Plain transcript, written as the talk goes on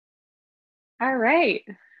All right.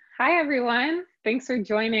 Hi, everyone. Thanks for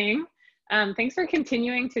joining. Thanks for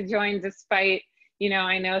continuing to join despite,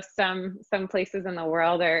 I know some places in the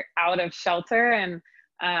world are out of shelter. And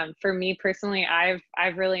for me personally,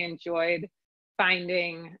 I've really enjoyed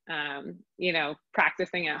finding,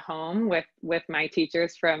 practicing at home with my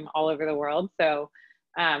teachers from all over the world. So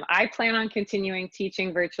I plan on continuing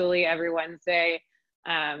teaching virtually every Wednesday.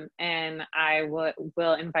 And I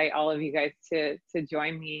will invite all of you guys to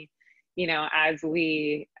join me as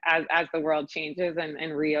the world changes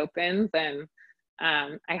and reopens. And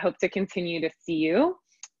I hope to continue to see you.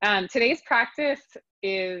 Today's practice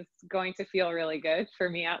is going to feel really good for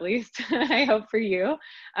me, at least. I hope for you.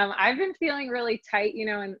 I've been feeling really tight,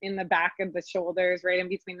 in the back of the shoulders, right in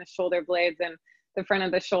between the shoulder blades and the front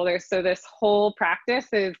of the shoulders. So this whole practice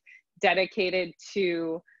is dedicated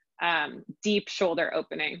to deep shoulder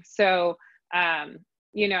opening. So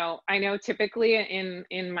I know typically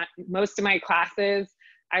in most of my classes,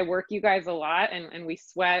 I work you guys a lot and we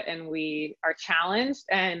sweat and we are challenged.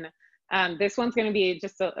 And this one's going to be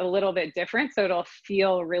just a little bit different. So it'll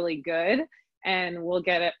feel really good and we'll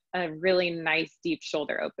get a really nice deep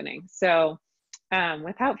shoulder opening. So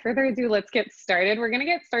without further ado, let's get started. We're going to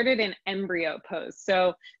get started in embryo pose.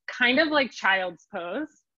 So kind of like child's pose.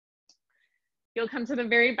 You'll come to the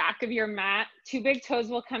very back of your mat. Two big toes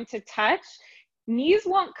will come to touch. Knees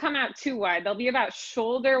won't come out too wide. They'll be about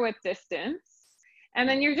shoulder width distance. And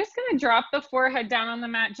then you're just going to drop the forehead down on the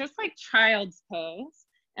mat, just like child's pose.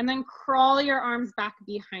 And then crawl your arms back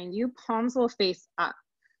behind you. Palms will face up.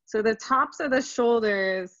 So the tops of the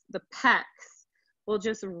shoulders, the pecs, will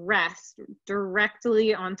just rest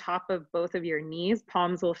directly on top of both of your knees.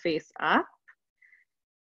 Palms will face up.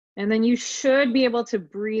 And then you should be able to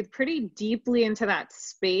breathe pretty deeply into that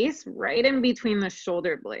space right in between the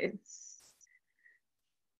shoulder blades.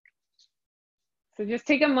 So just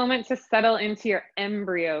take a moment to settle into your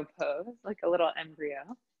embryo pose, like a little embryo.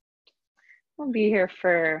 We'll be here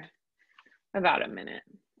for about a minute.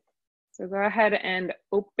 So go ahead and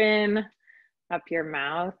open up your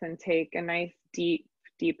mouth and take a nice deep,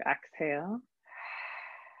 deep exhale.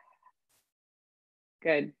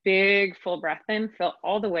 Good, big full breath in, fill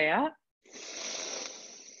all the way up.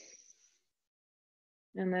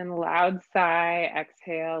 And then loud sigh,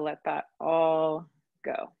 exhale, let that all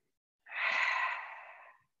go.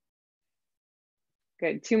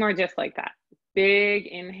 Good, two more just like that. Big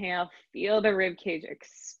inhale, feel the rib cage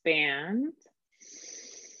expand.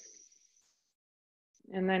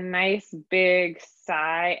 And then nice big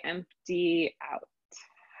sigh, empty out.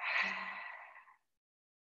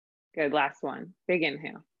 Good, last one, big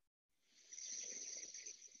inhale.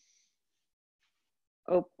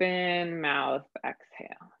 Open mouth,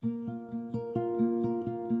 exhale.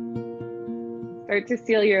 Start to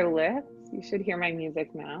seal your lips. You should hear my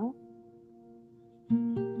music now.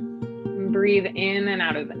 And breathe in and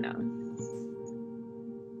out of the nose.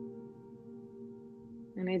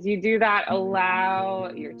 And as you do that, allow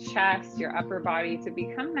your chest, your upper body to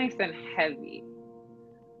become nice and heavy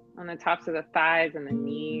on the tops of the thighs and the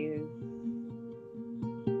knees.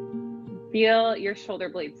 Feel your shoulder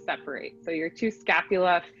blades separate. So your two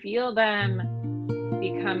scapula, feel them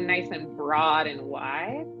become nice and broad and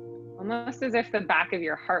wide, almost as if the back of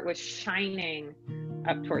your heart was shining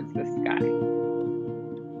up towards the sky.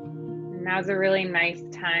 And now's a really nice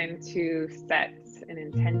time to set an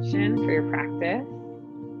intention for your practice.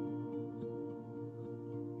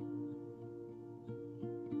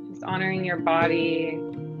 Just honoring your body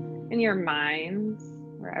and your mind,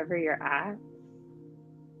 wherever you're at.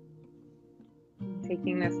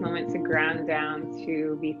 Taking this moment to ground down,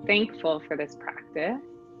 to be thankful for this practice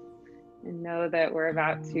and know that we're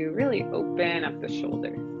about to really open up the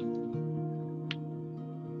shoulders.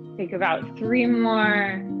 Take about 3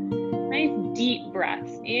 more nice deep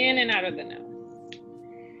breaths in and out of the nose.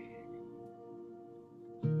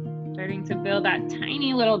 Starting to build that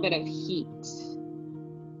tiny little bit of heat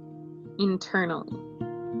internally.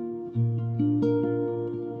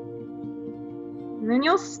 And then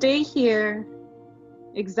you'll stay here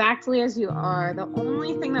exactly as you are. The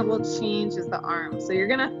only thing that will change is the arms. So you're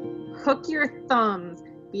gonna hook your thumbs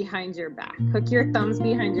behind your back. Hook your thumbs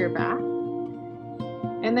behind your back.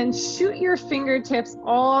 And then shoot your fingertips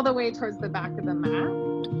all the way towards the back of the mat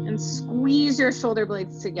and squeeze your shoulder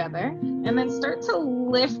blades together. And then start to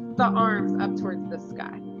lift the arms up towards the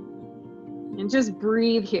sky. And just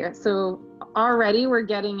breathe here. So already we're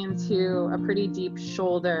getting into a pretty deep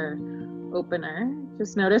shoulder opener.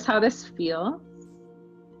 Just notice how this feels.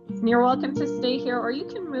 And you're welcome to stay here, or you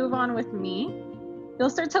can move on with me.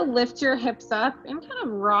 You'll start to lift your hips up and kind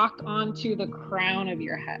of rock onto the crown of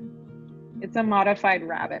your head. It's a modified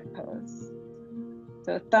rabbit pose.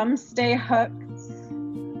 So thumbs stay hooked,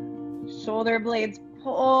 shoulder blades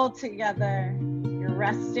pull together. You're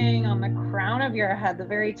resting on the crown of your head, the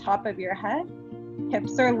very top of your head.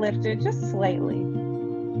 Hips are lifted just slightly.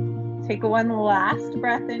 Take one last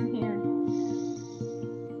breath in here.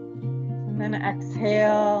 And then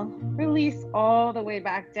exhale, release all the way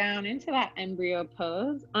back down into that embryo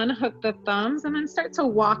pose. Unhook the thumbs and then start to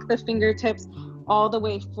walk the fingertips all the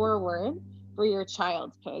way forward for your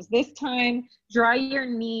child's pose. This time, draw your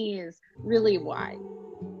knees really wide.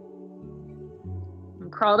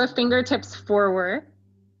 And crawl the fingertips forward.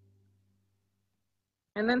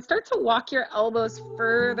 And then start to walk your elbows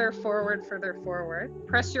further forward, further forward.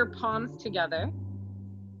 Press your palms together.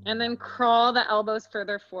 And then crawl the elbows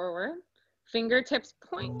further forward. Fingertips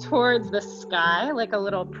point towards the sky like a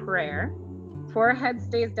little prayer. Forehead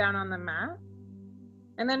stays down on the mat.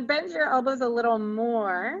 And then bend your elbows a little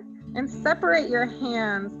more and separate your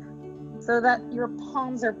hands so that your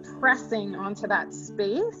palms are pressing onto that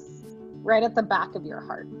space right at the back of your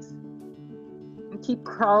heart. And keep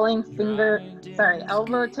crawling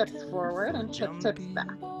elbow tips forward and hip tips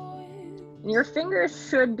back. And your fingers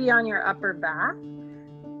should be on your upper back.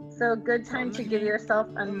 So good time to give yourself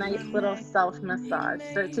a nice little self-massage.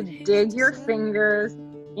 Start to dig your fingers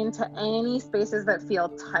into any spaces that feel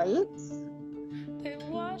tight.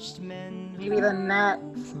 Maybe the neck,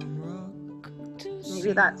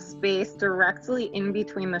 maybe that space directly in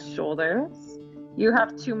between the shoulders. You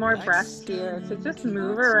have 2 more breaths here to just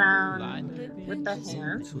move around with the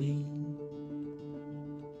hands.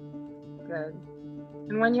 Good.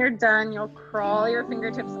 And when you're done, you'll crawl your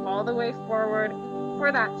fingertips all the way forward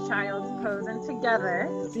for that child's pose. And together,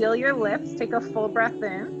 seal your lips, take a full breath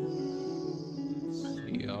in,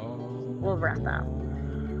 full breath out.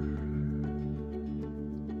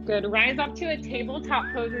 Good, rise up to a tabletop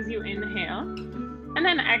pose as you inhale. And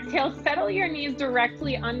then exhale, settle your knees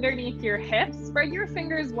directly underneath your hips. Spread your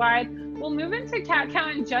fingers wide. We'll move into cat-cow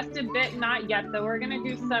in just a bit, not yet though. We're gonna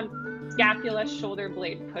do some scapula shoulder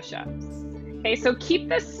blade push-ups. Okay, so keep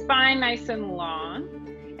the spine nice and long.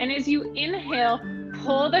 And as you inhale,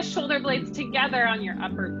 pull the shoulder blades together on your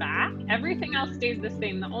upper back. Everything else stays the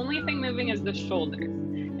same. The only thing moving is the shoulders.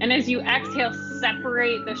 And as you exhale,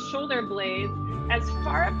 separate the shoulder blades as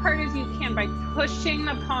far apart as you can by pushing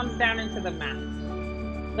the palms down into the mat.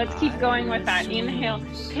 Let's keep going with that. Inhale,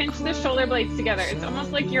 pinch the shoulder blades together. It's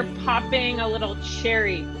almost like you're popping a little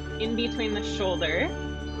cherry in between the shoulder.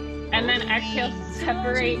 And then exhale,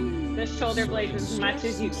 separate the shoulder blades as much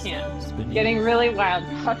as you can. Getting really wild,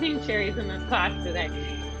 popping cherries in this class today.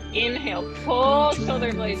 Inhale, pull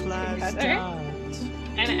shoulder blades together.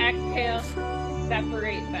 And exhale,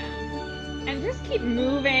 separate them. And just keep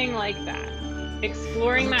moving like that.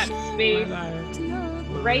 Exploring that space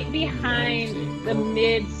right behind the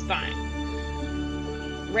mid-spine.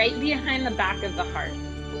 Right behind the back of the heart.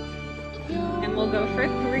 And we'll go for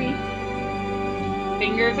 3.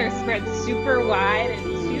 Fingers are spread super wide and 2.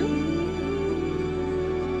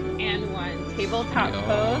 And 1. Tabletop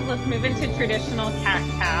pose. Let's move into traditional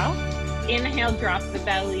cat-cow. Inhale, drop the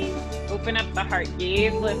belly. Open up the heart,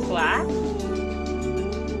 gaze lifts flat.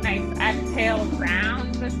 Nice exhale,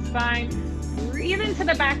 round the spine. Breathe into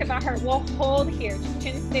the back of the heart. We'll hold here.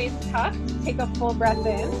 Chin stays tucked. Take a full breath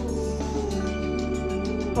in.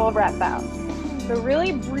 Full breath out. So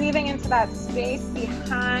really breathing into that space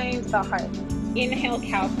behind the heart. Inhale,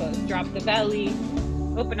 cow pose. Drop the belly.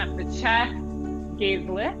 Open up the chest. Gaze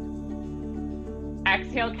lift.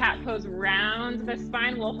 Exhale, cat pose. Round the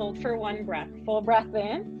spine. We'll hold for 1 breath. Full breath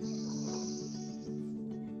in.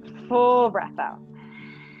 Full breath out.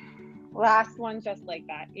 Last one just like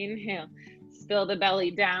that. Inhale. Spill the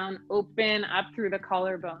belly down, open up through the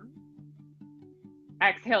collarbone.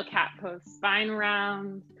 Exhale, cat pose, spine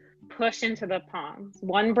round, push into the palms.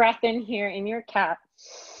 1 breath in here in your cat.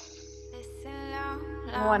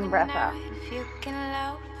 1 breath out.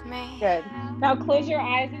 Good. Now close your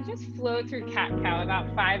eyes and just flow through cat-cow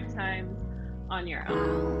about 5 times on your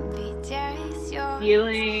own.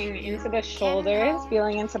 Feeling into the shoulders,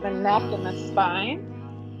 feeling into the neck and the spine.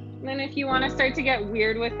 And then if you want to start to get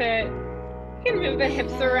weird with it, you can move the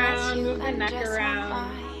hips around, move the neck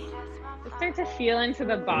around. Just start to feel into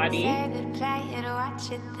the body.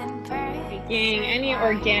 Making any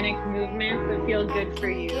organic movements that feel good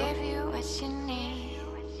for you.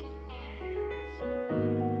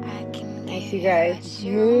 Nice, you guys.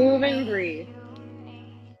 Move and breathe.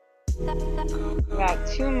 About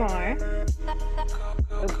 2 more.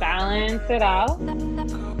 So balance it out.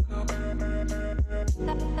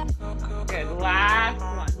 Good, last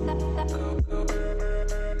one.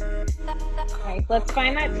 Nice. Let's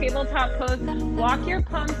find that tabletop pose. Walk your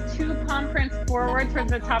palms 2 palm prints forward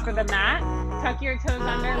towards the top of the mat. Tuck your toes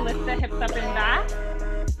under, lift the hips up and back.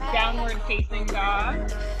 Downward facing dog.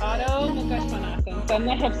 Adho Mukha Svanasana. Send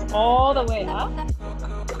the hips all the way up.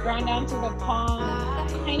 Ground down through the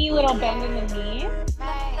palms. Tiny little bend in the knees.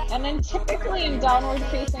 And then typically in downward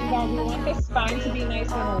facing dog, we want the spine to be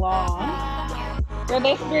nice and long. For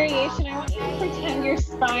this variation, I want you to pretend your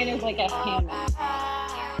spine is like a hammock.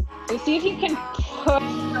 So see if you can push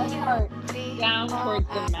the heart down towards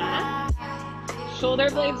the mat. Shoulder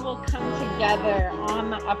blades will come together on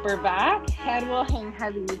the upper back. Head will hang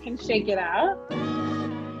heavy. You can shake it out.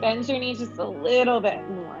 Bend your knees just a little bit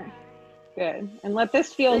more. Good. And let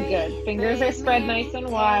this feel good. Fingers are spread nice and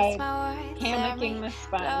wide. Hammocking the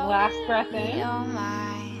spine. Last breath in.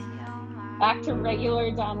 Back to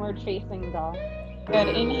regular downward facing dog. Good.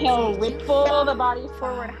 Inhale, ripple the body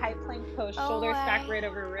forward, high plank pose. Shoulders stack right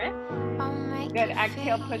over wrist. Good.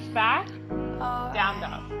 Exhale, push back. Down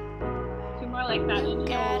dog. 2 more like that.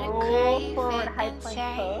 Inhale, roll forward, high plank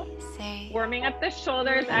pose. Warming up the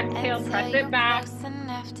shoulders. Exhale, press it back.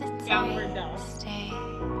 Downward dog.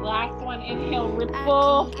 Last one. Inhale,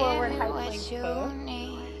 ripple forward, high plank pose.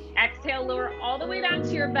 Exhale, lower all the way down to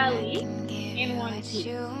your belly in one piece.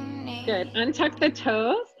 Good. Untuck the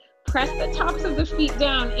toes. Press the tops of the feet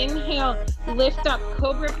down. Inhale, lift up,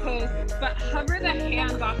 cobra pose, but hover the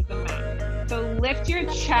hands off the mat. So lift your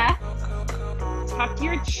chest, tuck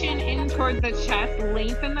your chin in towards the chest,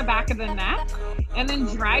 lengthen the back of the neck, and then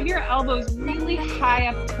drive your elbows really high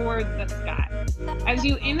up towards the sky. As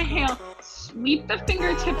you inhale, sweep the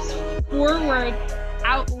fingertips forward,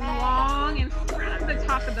 out long in front of the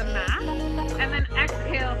top of the mat, and then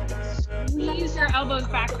exhale, squeeze your elbows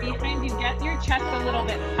back behind you, get your chest a little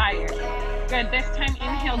bit higher. Good, this time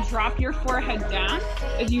inhale, drop your forehead down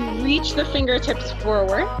as you reach the fingertips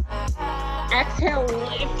forward. Exhale,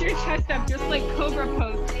 lift your chest up just like cobra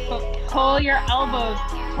pose, but pull your elbows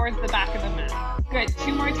towards the back of the mat. Good,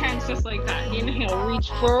 2 more times just like that. Inhale, reach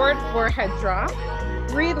forward, forehead drop.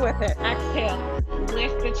 Breathe with it. Exhale,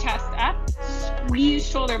 lift the chest up, squeeze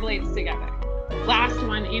shoulder blades together. Last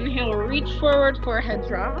one, inhale, reach forward, forehead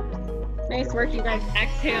drop. Nice work, you guys.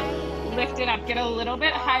 Exhale, lift it up, get a little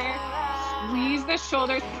bit higher. Squeeze the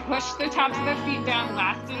shoulders, push the tops of the feet down.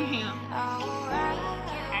 Last inhale.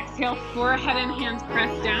 Exhale, forehead and hands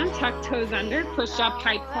press down, tuck toes under, push up,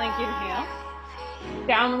 high plank, inhale.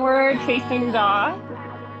 Downward facing dog.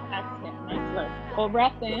 Exhale, nice work. Full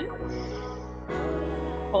breath in.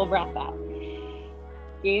 Full breath out.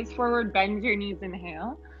 Gaze forward, bend your knees,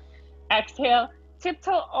 inhale. Exhale,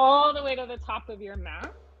 tiptoe all the way to the top of your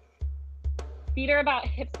mat. Feet are about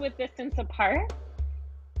hips width distance apart.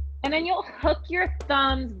 And then you'll hook your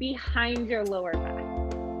thumbs behind your lower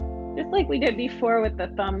back. Just like we did before with the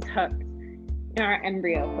thumbs hooked in our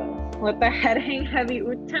embryo pose. Let the head hang heavy,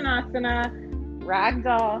 Uttanasana,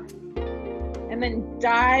 ragdoll. And then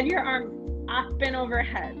dive your arms up and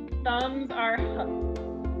overhead. Thumbs are hooked.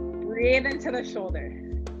 Breathe into the shoulders.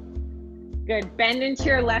 Good. Bend into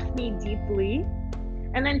your left knee deeply.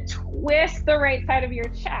 And then twist the right side of your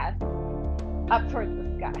chest up towards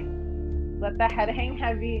the sky. Let the head hang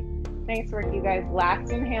heavy. Nice work, you guys.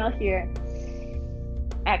 Last inhale here.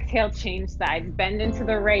 Exhale, change sides. Bend into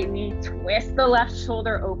the right knee. Twist the left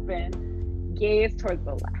shoulder open. Gaze towards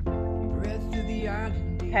the left.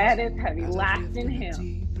 Head is heavy. Last inhale.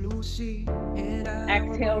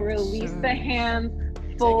 Exhale, release the hands.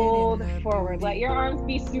 Fold forward. Let your arms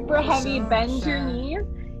be super heavy. Bend your knees.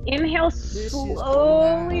 Inhale,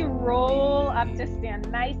 slowly roll up to stand.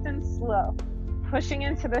 Nice and slow. Pushing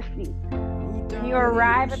into the feet. When you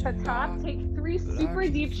arrive at the top, take 3 super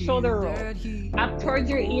deep shoulder rolls. Up towards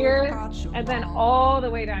your ears, and then all the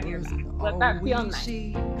way down your back. Let that feel nice.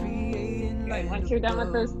 Good. Once you're done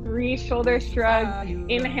with those 3 shoulder shrugs,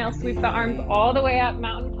 inhale, sweep the arms all the way up,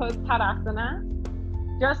 mountain pose Tadasana.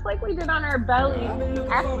 Just like we did on our belly,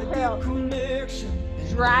 exhale.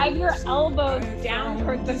 Drive your elbows down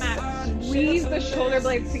towards the mat. Squeeze the shoulder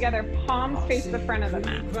blades together. Palms face the front of the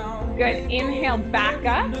mat. Good. Inhale, back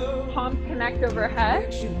up. Palms connect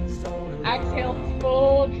overhead. Exhale,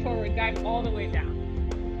 fold forward. Dive all the way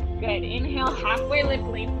down. Good. Inhale, halfway lift,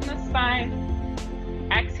 lengthen the spine.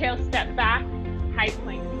 Exhale, step back, high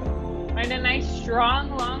plank. Find a nice,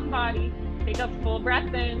 strong, long body. Take a full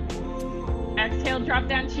breath in. Exhale, drop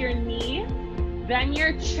down to your knee, then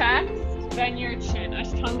your chest, then your chin.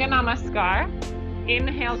 Ashtanga Namaskar.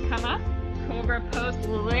 Inhale, come up. Cobra pose,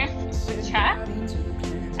 lift the chest.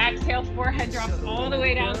 Exhale, forehead drops all the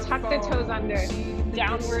way down. Tuck the toes under.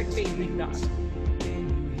 Downward facing dog.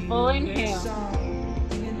 Full inhale.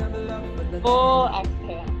 Full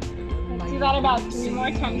exhale. that about 3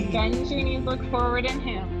 more times. Bend your knees, look forward,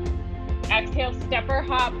 inhale. Exhale, step or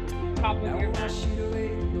hop, top of your mat.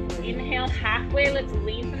 Inhale, halfway, let's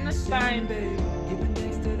lengthen the spine.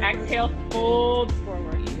 Exhale, fold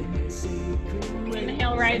forward.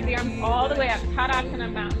 Inhale, rise the arms all the way up,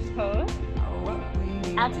 Tadasana mountain pose.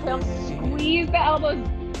 Exhale, squeeze the elbows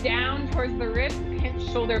down towards the ribs,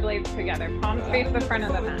 pinch shoulder blades together. Palms face the front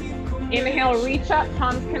of the mat. Inhale, reach up,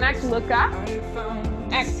 palms connect, look up.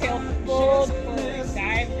 Exhale, fold forward,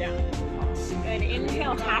 dive down. Good,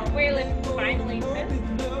 inhale, halfway lift, spine lengthen.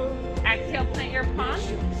 Exhale, plant your palms,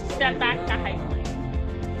 step back to high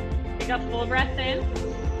plank. Take a full breath in.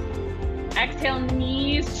 Exhale,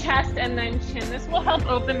 knees, chest, and then chin. This will help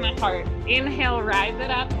open the heart. Inhale, rise it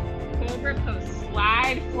up, cobra pose,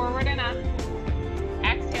 slide forward and up.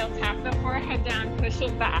 Exhale, tap the forehead down, push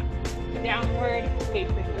it back. Downward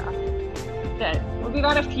facing dog. Good. We'll do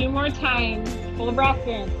that a few more times. Full breath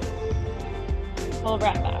in. Full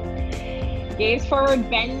breath out. Gaze forward,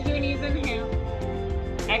 bend your knees, inhale.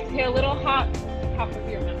 Exhale, little hop, top of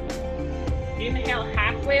your mat. Inhale,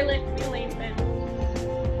 halfway lift, lengthen.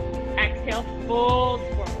 Exhale, fold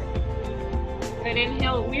forward. Good,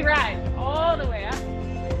 inhale, we rise all the way up.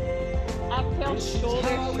 Exhale,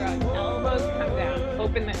 shoulder shrug, elbows come down,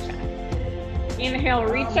 open the chest. Inhale,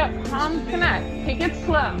 reach up, palms connect, take it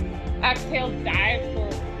slow. Exhale, dive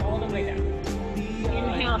forward, all the way down.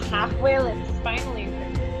 Inhale, halfway lift, spine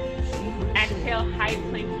lengthen. Exhale, high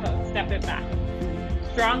plank pose, step it back.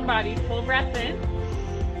 Strong body, full breath in.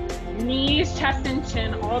 Knees, chest, and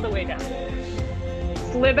chin all the way down.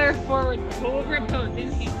 Slither forward, cobra pose,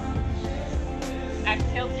 inhale.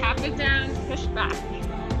 Exhale, tap it down, push back.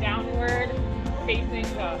 Downward facing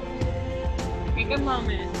dog. Take a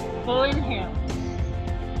moment, full inhale.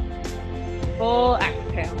 Full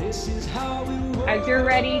exhale. As you're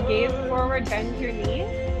ready, gaze forward, bend your knees.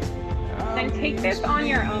 Then take this on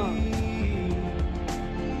your own.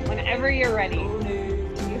 Whenever you're ready,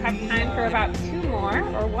 you have time for about 2 more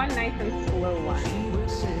or one nice and slow one.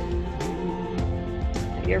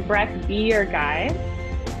 Let your breath be your guide.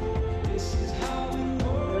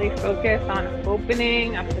 Really focus on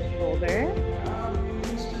opening up the shoulders.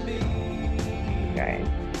 Good.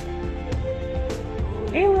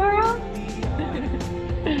 Hey, Laura.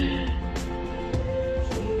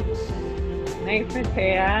 Nice,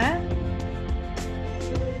 Matea.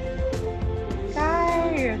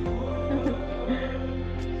 Guy.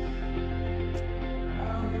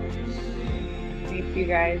 Thank you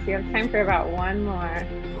guys. You have time for about 1 more.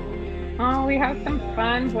 Oh, we have some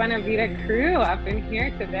fun Buena Vida crew up in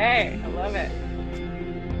here today. I love it.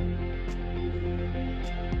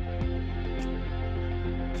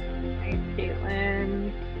 Nice,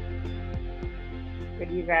 Caitlin.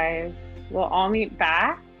 Good, you guys. We'll all meet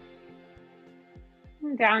back.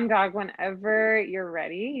 Down dog whenever you're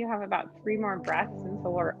ready. You have about 3 more breaths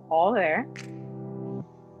until we're all there.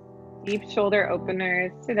 Deep shoulder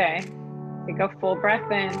openers today. Take a full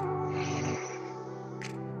breath in.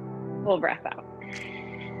 Full breath out.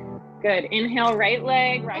 Good. Inhale, right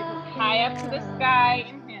leg rises high up to the sky.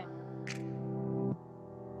 Inhale.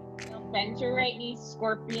 Bend your right knee,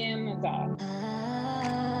 scorpion the dog.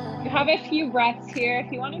 You have a few breaths here.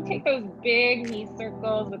 If you want to take those big knee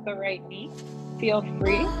circles with the right knee, feel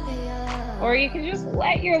free. Or you can just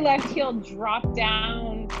let your left heel drop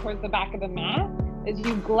down towards the back of the mat as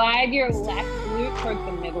you glide your left glute towards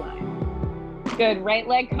the midline. Good. Right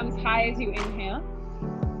leg comes high as you inhale.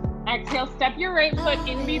 Exhale, step your right foot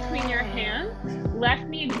in between your hands. Left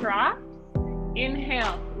knee drops.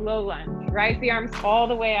 Inhale, low lunge. Rise the arms all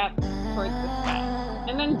the way up towards the sky.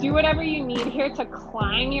 And then do whatever you need here to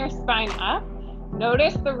climb your spine up.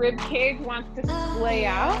 Notice the rib cage wants to splay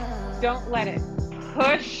out. Don't let it.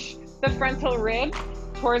 Push the frontal rib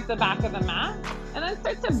towards the back of the mat. And then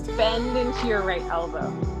start to bend into your right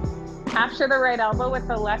elbow. Capture the right elbow with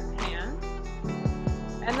the left hand.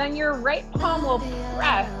 And then your right palm will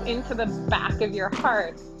press into the back of your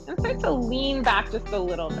heart and start to lean back just a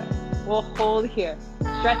little bit. We'll hold here,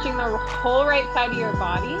 stretching the whole right side of your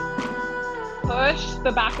body. Push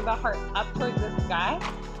the back of the heart up towards the sky,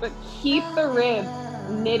 but keep the ribs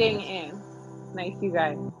knitting in. Nice, you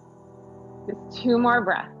guys. Just 2 more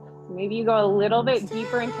breaths. Maybe you go a little bit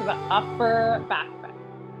deeper into the upper back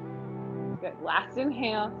bend. Good. Last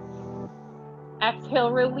inhale.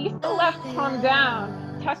 Exhale, release the left palm down.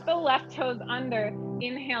 Tuck the left toes under.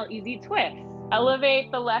 Inhale, easy twist.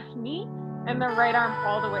 Elevate the left knee and the right arm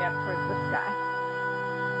all the way up towards the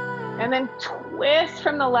sky. And then twist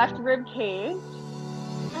from the left rib cage.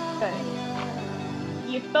 Good.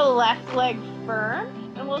 Keep the left leg firm,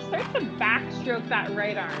 and we'll start to backstroke that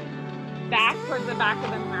right arm. Back towards the back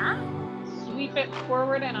of the mat. sweep it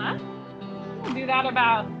forward and up. We'll do that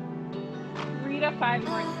about 3 to 5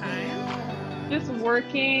 more times. Just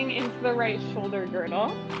working into the right shoulder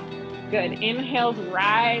girdle. Good. Inhales,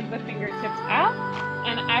 rise the fingertips up,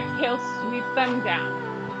 and exhale, sweep them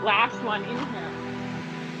down. Last one, inhale.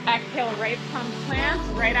 Exhale, right palm plants,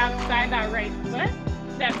 right outside that right foot.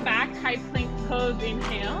 Step back, high plank pose,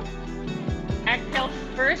 inhale. Exhale,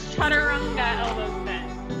 first chaturanga, elbows bend.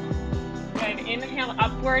 Good. Inhale,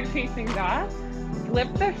 upward facing dog.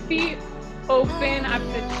 Flip the feet, open up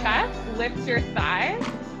the chest, lift your thighs.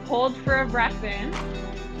 Hold for a breath in.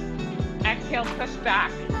 Exhale, push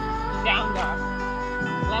back, down dog.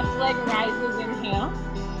 Left leg rises, inhale.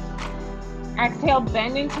 Exhale,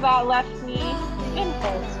 bend into that left knee.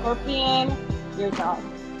 Inhale, scorpion, your dog.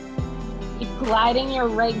 Keep gliding your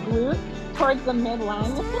right glute towards the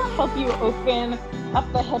midline. This will help you open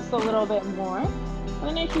up the hips a little bit more.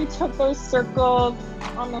 And if you took those circles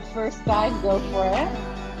on the first side, go for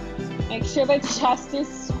it. Make sure the chest is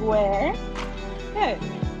square. Good.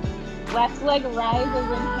 Left leg rises,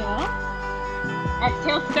 inhale.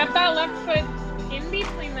 Exhale, step that left foot in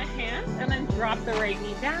between the hands and then drop the right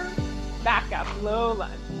knee down. Back up, low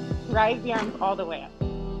lunge. Rise the arms all the way up.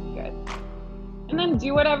 Good. And then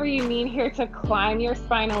do whatever you need here to climb your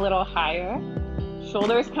spine a little higher.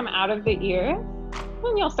 Shoulders come out of the ears.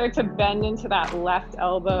 And you'll start to bend into that left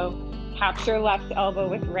elbow. Capture left elbow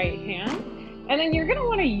with right hand. And then you're gonna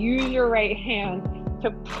wanna use your right hand to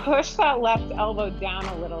push that left elbow down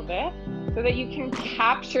a little bit so that you can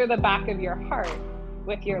capture the back of your heart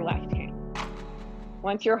with your left hand.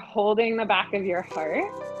 Once you're holding the back of your heart,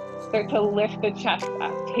 start to lift the chest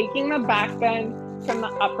up, taking the back bend from the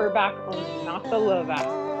upper back only, not the low back.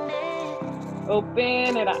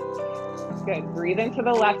 Open it up. Good. Breathe into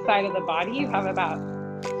the left side of the body. You have about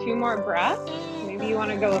 2 more breaths. Maybe you want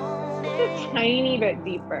to go just a tiny bit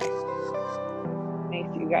deeper. Nice,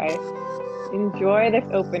 you guys. Enjoy this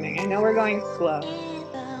opening. I know we're going slow.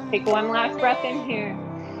 Take one last breath in here.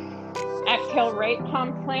 Exhale, right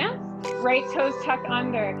palm plants, right toes tuck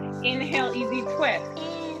under. Inhale, easy twist.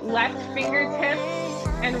 Left fingertips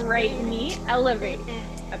and right knee elevate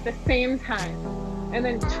at the same time. And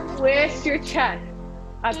then twist your chest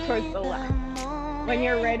up towards the left. When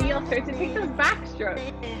you're ready, you'll start to take those back strokes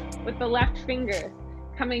with the left fingers.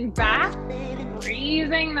 Coming back,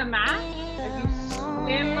 raising the mat as you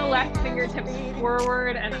swim the left fingertips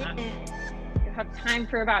forward and up. You have time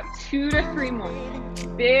for about 2 to 3 more.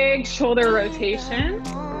 Big shoulder rotation.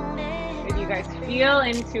 If you guys feel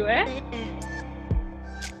into it.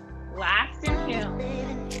 Last inhale.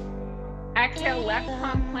 Exhale, left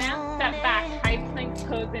palm plant, step back, high plank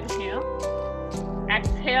pose, inhale.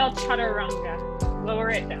 Exhale, chaturanga.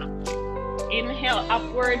 Lower it down. Inhale,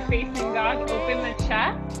 upward facing dog. Open the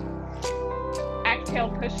chest. Exhale,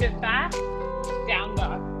 push it back. Down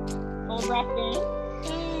dog. Full breath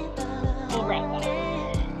in. Full breath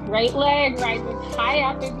out. Right leg rises high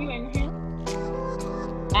up as you inhale.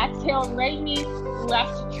 Exhale, right knee,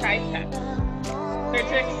 left tricep. Start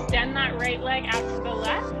to extend that right leg out to the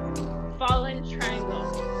left. Fallen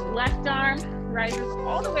triangle. Left arm rises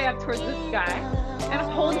all the way up towards the sky. And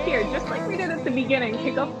hold here, just like we did at the beginning.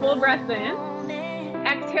 Take a full breath in.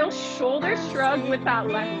 Exhale, shoulder shrug with that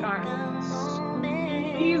left arm.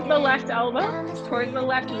 Squeeze the left elbow towards the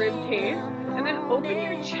left rib cage. And then open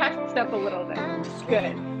your chest up a little bit. Good.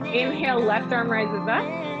 Inhale, left arm rises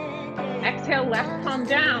up. Exhale, left palm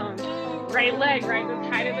down. Right leg rises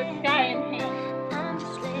high to the sky. Inhale.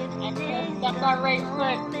 Exhale, step that right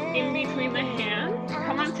foot in between the hands.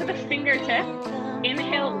 Come onto the fingertips.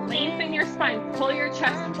 Inhale, lengthen your spine, pull your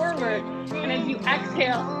chest forward. And as you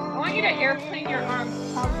exhale, I want you to airplane your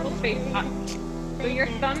arms, palms will face up. So your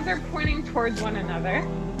thumbs are pointing towards one another.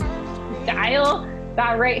 Dial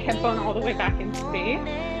that right hip bone all the way back in space.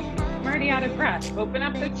 I'm already out of breath. Open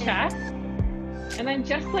up the chest. And then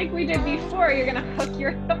just like we did before, you're gonna hook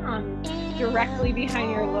your thumbs directly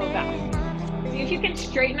behind your low back. See if you can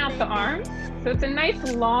straighten out the arms. So it's a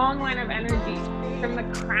nice long line of energy from the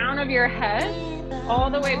crown of your head all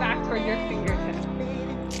the way back towards your fingertips.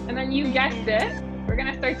 And then you guessed it, we're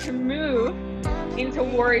gonna start to move into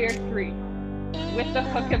warrior 3 with the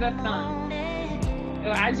hook of the thumb.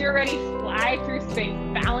 So as you're ready, fly through space,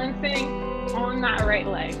 balancing on that right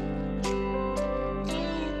leg.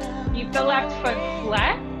 Keep the left foot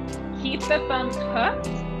flat, keep the thumbs hooked.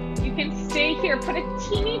 You can stay here, put a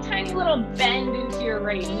teeny tiny little bend into your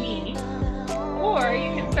right knee, or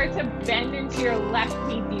you can start to bend into your left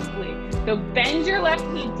knee deeply. So bend your left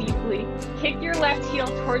knee deeply, kick your left heel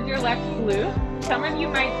towards your left glute. Some of you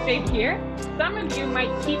might stay here. Some of you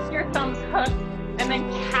might keep your thumbs hooked and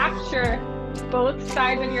then capture both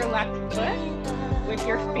sides of your left foot with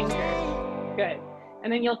your fingers. Good.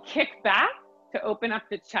 And then you'll kick back to open up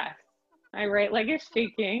the chest. My right leg is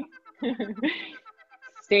shaking.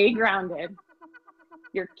 Stay grounded.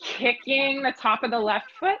 You're kicking the top of the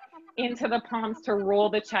left foot into the palms to roll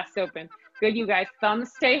the chest open. Good, you guys.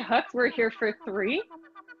 Thumbs stay hooked. We're here for 3.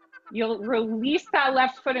 You'll release that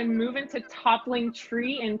left foot and move into toppling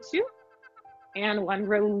tree in 2. And 1.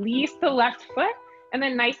 Release the left foot. And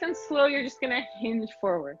then nice and slow, you're just going to hinge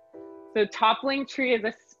forward. So toppling tree is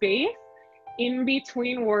a space in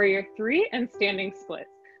between warrior 3 and standing splits.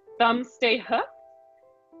 Thumbs stay hooked.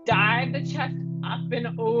 Dive the chest up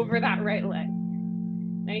and over that right leg.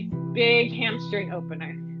 Nice big hamstring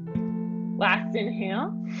opener. Last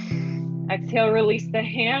inhale. Exhale, release the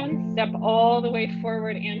hands. Step all the way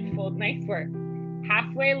forward and fold. Nice work.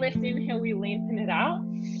 Halfway lift, inhale, we lengthen it out.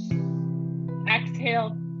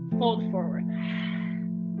 Exhale, fold forward.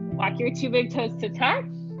 Walk your 2 big toes to touch.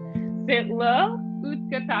 Sit low,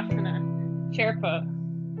 Utkatasana, chair pose.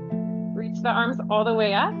 Reach the arms all the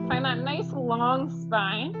way up. Find that nice long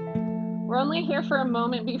spine. We're only here for a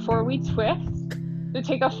moment before we twist. So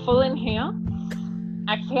take a full inhale.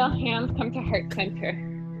 Exhale, hands come to heart center.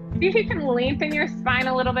 See if you can lengthen your spine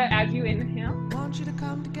a little bit as you inhale.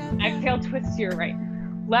 Exhale, twist to your right.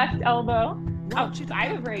 Left elbow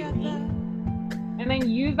outside of right knee. And then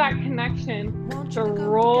use that connection to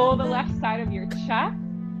roll the left side of your chest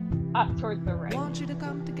up towards the right.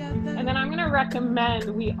 And then I'm going to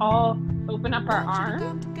recommend we all open up our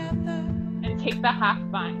arms and take the half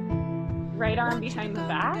bind. Right arm behind the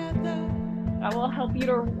back. That will help you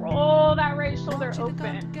to roll that right shoulder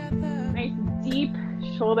open. Nice deep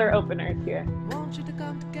shoulder openers here.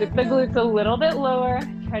 Dip the glutes a little bit lower.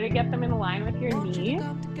 Try to get them in line with your knees.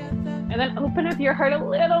 And then open up your heart a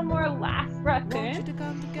little more. Last breath in.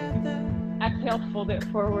 Exhale, fold it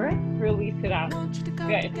forward. Release it out.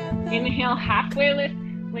 Good. Inhale, halfway lift.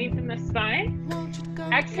 Lengthen the spine.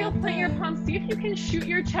 Exhale, plant your palms. See if you can shoot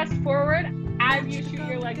your chest forward as you shoot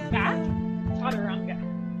your legs back. Chaturanga.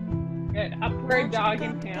 Good. Upward dog,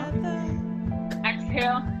 inhale.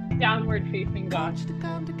 Exhale, downward facing dog.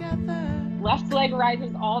 Left leg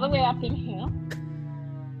rises all the way up, inhale.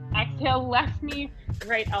 Exhale, left knee,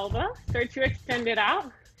 right elbow. Start to extend it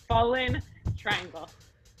out. Fallen triangle.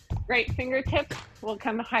 Right fingertips will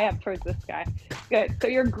come high up towards the sky. Good. So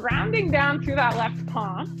you're grounding down through that left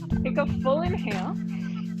palm. Take a full inhale.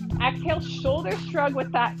 Exhale, shoulder shrug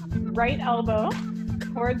with that right elbow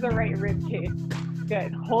towards the right rib cage.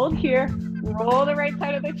 Good. Hold here. Roll the right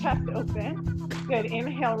side of the chest open. Good.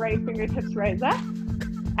 Inhale, right fingertips rise up.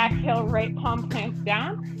 Exhale, right palm plants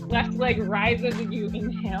down. Left leg rises as you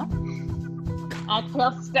inhale.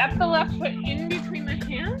 Exhale, step the left foot in between the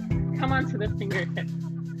hands. Come onto the fingertips.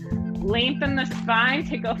 Lengthen the spine.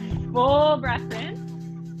 Take a full breath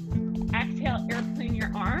in. Exhale, airplane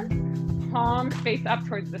your arms. Palms face up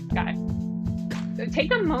towards the sky. So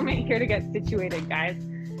take a moment here to get situated, guys.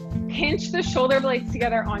 Pinch the shoulder blades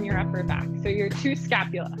together on your upper back. So your 2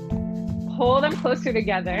 scapula. Pull them closer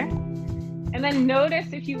together. And then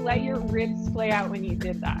notice if you let your ribs splay out when you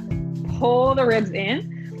did that. Pull the ribs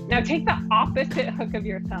in. Now take the opposite hook of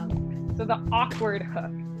your thumb. So the awkward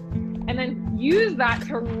hook. And then use that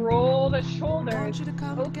to roll the shoulders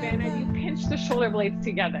open as you pinch the shoulder blades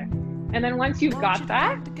together. And then once you've got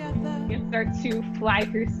that, you can start to fly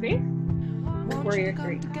through space. Warrior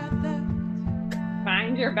 3.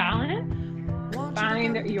 Find your balance.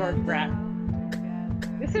 Find your breath.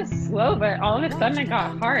 This is slow, but all of a sudden it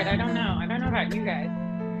got hard. I don't know about you guys.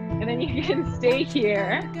 And then you can stay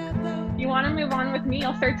here. If you want to move on with me,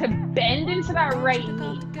 you'll start to bend into that right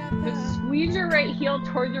knee. So squeeze your right heel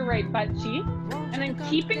towards your right butt cheek. And then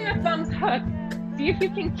keeping the thumbs hooked, see if you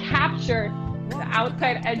can capture the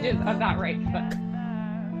outside edges of that right foot.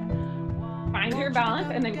 Find your balance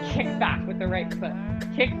and then kick back with the right foot.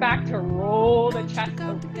 Kick back to roll the chest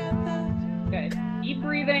open. Good. Keep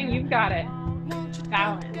breathing. You've got it.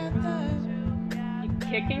 Balance. Keep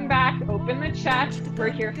kicking back. Open the chest. We're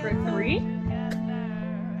here for 3.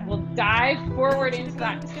 We'll dive forward into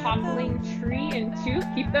that toppling tree in 2.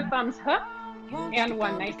 Keep the thumbs hooked. And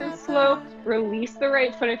 1. Nice and slow. Release the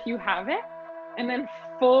right foot if you have it. And then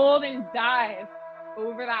fold and dive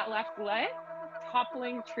over that left leg.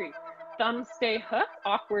 Toppling tree. Thumbs stay hooked.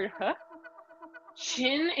 Awkward hook.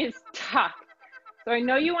 Chin is tucked. So I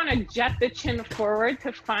know you want to jet the chin forward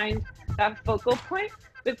to find that focal point,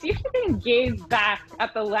 but see if you can gaze back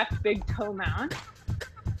at the left big toe mound.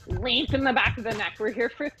 Lengthen the back of the neck. We're here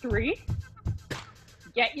for 3.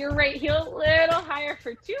 Get your right heel a little higher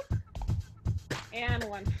for 2. And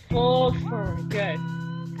 1. Fold forward. Good.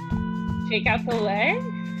 Shake out the leg.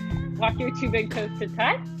 Walk your two big toes to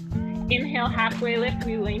touch. Inhale, halfway lift,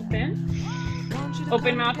 we lengthen.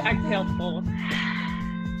 Open mouth, exhale, fold.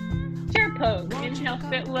 Chair pose. Inhale,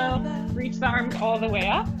 sit low, reach the arms all the way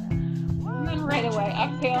up. And then right away,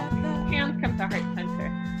 exhale, hands come to heart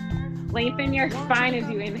center. Lengthen your spine as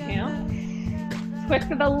you inhale. Twist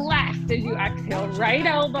to the left as you exhale. Right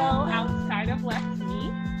elbow outside of left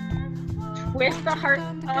knee. Twist the heart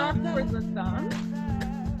up towards the thumb.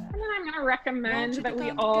 And then I'm gonna recommend that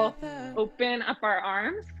we all open up our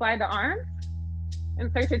arms, fly the arms,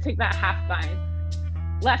 and start to take that half bind.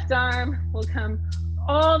 Left arm will come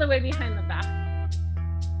all the way behind the back.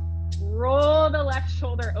 Roll the left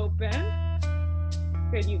shoulder open.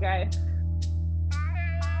 Good, you guys.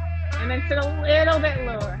 And then sit a little bit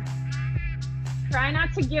lower. Try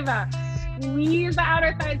not to give up. Squeeze the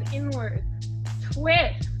outer thighs inwards.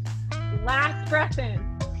 Twist. Last breath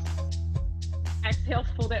in. Exhale,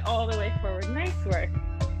 fold it all the way forward. Nice work.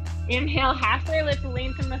 Inhale, halfway lift,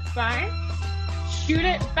 lengthen the spine. Shoot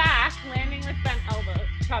it back, landing with bent elbows.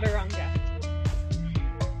 Chaturanga.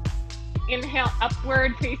 Inhale,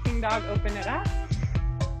 upward facing dog, open it up.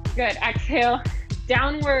 Good, exhale,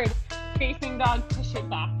 downward facing dog, push it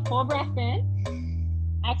back. Full breath in.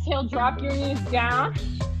 Exhale, drop your knees down,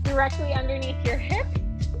 directly underneath your hips,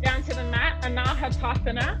 down to the mat,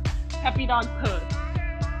 Anahatasana, puppy dog pose.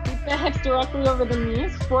 Keep the hips directly over the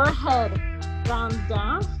knees, forehead rounds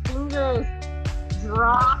down, fingers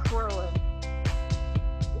draw forward.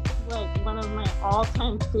 This is like one of my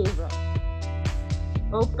all-time favorites.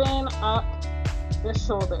 Open up the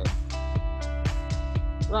shoulders.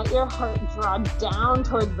 Let your heart draw down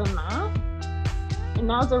towards the mat. And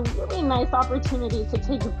now's a really nice opportunity to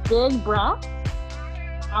take a big breath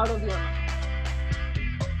out of your mouth.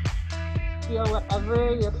 Feel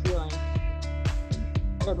whatever you're feeling.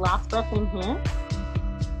 Good, last breath in here.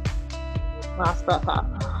 Last breath out.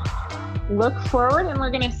 Look forward, and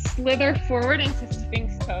we're gonna slither forward into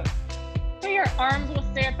Sphinx pose. So your arms will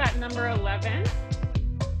stay at that number 11.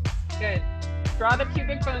 Good. Draw the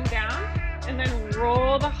pubic bone down, and then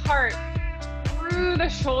roll the heart through the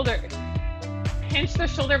shoulders. Pinch the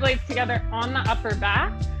shoulder blades together on the upper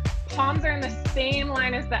back. Palms are in the same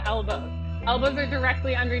line as the elbows. Elbows are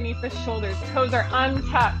directly underneath the shoulders. Toes are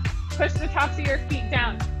untucked. Push the tops of your feet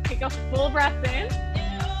down. Take a full breath in.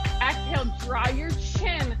 Exhale, draw your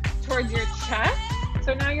chin towards your chest.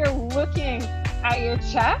 So now you're looking at your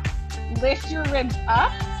chest. Lift your ribs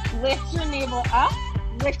up. Lift your navel up.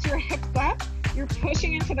 Lift your hips up. You're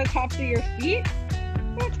pushing into the tops of your feet.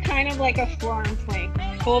 So it's kind of like a forearm plank.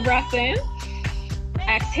 Full breath in.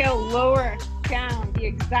 Exhale, lower down the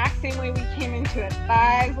exact same way we came into it.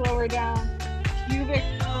 Thighs lower down. Pubic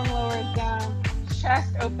bone lowers down.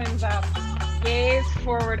 Chest opens up. Gaze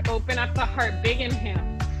forward. Open up the heart. Big inhale.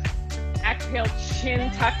 Exhale,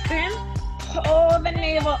 chin tucks in. Pull the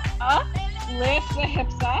navel up. Lift the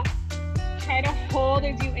hips up. Try to hold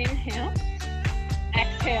as you inhale.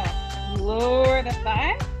 Exhale, lower the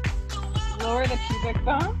thigh, lower the pubic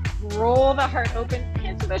bone, roll the heart open,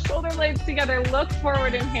 pinch the shoulder blades together, look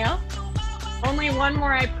forward, inhale. Only one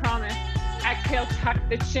more, I promise. Exhale, tuck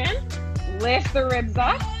the chin, lift the ribs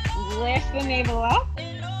up, lift the navel up,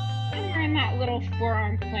 and we're in that little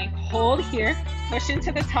forearm plank. Hold here, push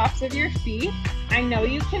into the tops of your feet. I know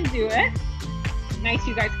you can do it. Nice,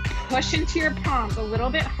 you guys. Push into your palms a little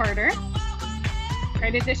bit harder. Try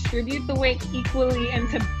to distribute the weight equally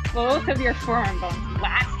into both of your forearm bones.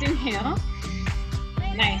 Last inhale.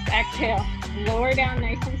 Nice. Exhale. Lower down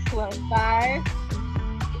nice and slow. Thighs,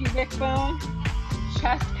 pubic bone,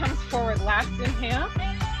 chest comes forward. Last inhale.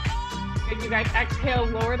 Good, you guys. Exhale.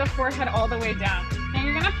 Lower the forehead all the way down. Now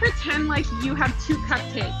you're going to pretend like you have two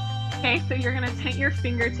cupcakes. Okay, so you're going to tent your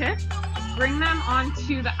fingertips. Bring them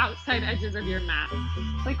onto the outside edges of your mat,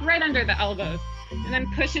 like right under the elbows. And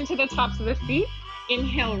then push into the tops of the feet.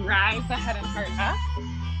 Inhale, rise the head and heart up.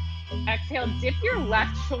 Exhale, dip your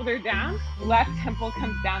left shoulder down. Left temple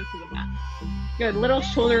comes down to the mat. Good, little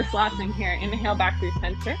shoulder flossing here. Inhale, back through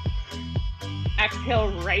center.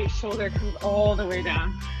 Exhale, right shoulder comes all the way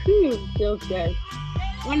down. Whew, feels good.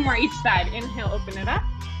 One more each side. Inhale, open it up.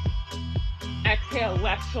 Exhale,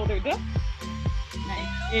 left shoulder dip.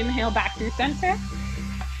 Nice. Inhale, back through center.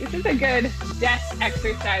 This is a good desk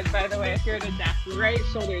exercise, by the way, if you're at a desk. Right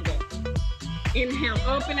shoulder dip. Inhale,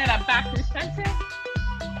 open it up, back through center.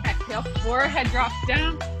 Exhale, forehead drops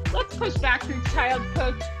down. Let's push back through child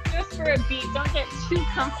pose just for a beat. Don't get too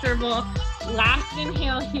comfortable. Last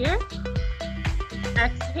inhale here.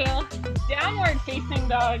 Exhale, downward facing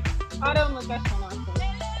dog. Adho Mukha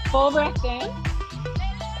Svanasana. Full breath in.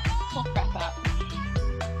 Full breath out.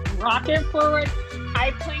 Rock it forward.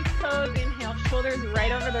 High plank pose. Inhale, shoulders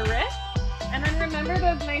right over the wrist. And then remember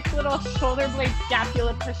those nice little shoulder blade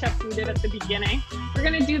scapula push-ups we did at the beginning. We're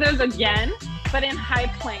gonna do those again, but in high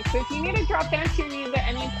plank. So if you need to drop down to your knees at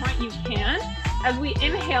any point, you can. As we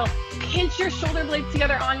inhale, pinch your shoulder blades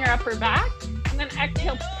together on your upper back, and then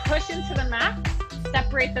exhale, push into the mat.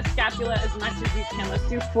 Separate the scapula as much as you can. Let's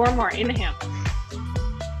do 4 more. Inhale.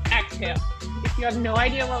 Exhale. If you have no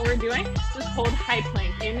idea what we're doing, just hold high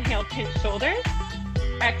plank. Inhale, pinch shoulders.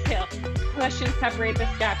 Exhale, push and separate the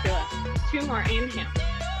scapula. 2 more. Inhale.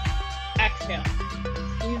 Exhale.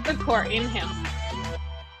 Squeeze the core. Inhale.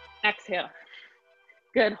 Exhale.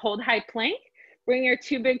 Good. Hold high plank. Bring your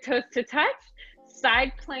 2 big toes to touch.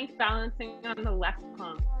 Side plank balancing on the left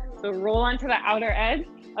palm. So roll onto the outer edge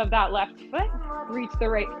of that left foot. Reach the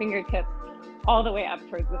right fingertips all the way up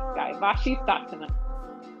towards the sky. Vinyasa.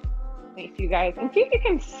 Nice, you guys. And see if you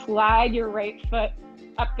can slide your right foot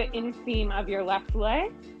up the inseam of your left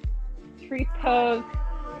leg. Tree pose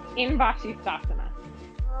in Vinyasa.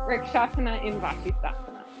 Vrikshasana in Vinyasa.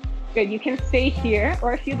 Good, you can stay here,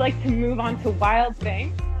 or if you'd like to move on to wild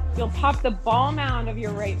thing, you'll pop the ball mound of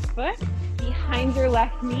your right foot behind your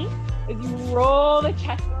left knee as you roll the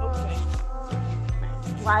chest open.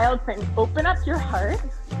 Wild thing, open up your heart,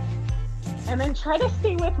 and then try to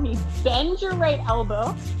stay with me. Bend your right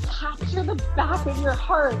elbow, capture the back of your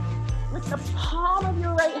heart with the palm of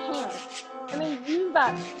your right hand, and then use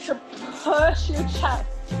that to push your chest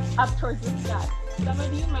up towards the sky. Some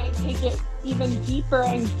of you might take it even deeper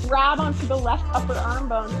and grab onto the left upper arm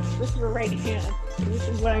bone with your right hand. This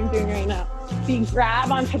is what I'm doing right now. So you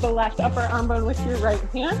grab onto the left upper arm bone with your right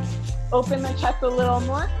hand. Open the chest a little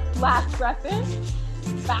more. Last breath in.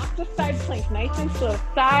 Back to side plank, nice and slow.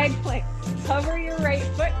 Side plank. Cover your right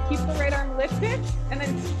foot, keep the right arm lifted, and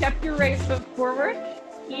then step your right foot forward.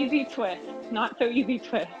 Easy twist, not so easy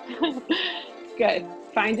twist. Good.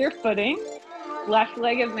 Find your footing. Left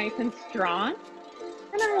leg is nice and strong.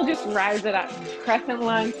 And then we'll just rise it up. Crescent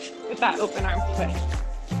lunge with that open arm twist.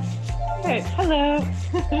 Good. Hello.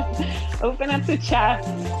 Open up the chest.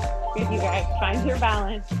 Good, you guys. Find your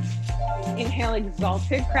balance. Inhale,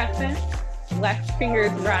 exalted crescent. Left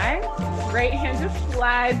fingers rise. Right hand just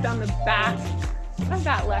slides down the back of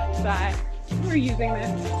that left thigh. We're using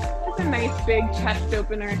this as a nice big chest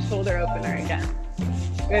opener, shoulder opener again.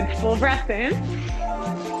 Good. Full breath in.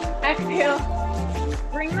 Exhale.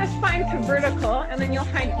 Bring the spine to vertical, and then you'll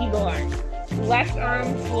find eagle arm. Left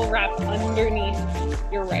arm will wrap underneath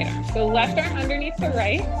your right arm. So left arm underneath the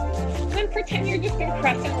right. And then pretend you're just in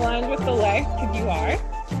crescent lunge with the legs, because you are.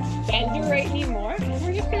 Bend your right knee more, and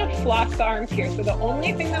we're just gonna floss the arms here. So the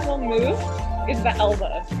only thing that will move is the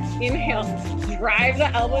elbows. Inhale, drive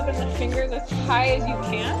the elbows and the fingers as high as you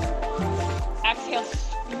can. Exhale,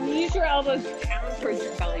 squeeze your elbows down towards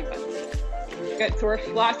your belly button. Good, so we're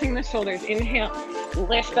flossing the shoulders. Inhale,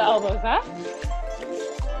 lift the elbows up.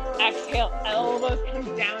 Exhale, elbows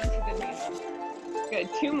come down to the knees. Good,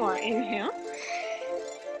 2 more. Inhale.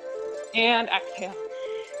 And exhale.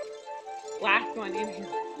 Last one, inhale.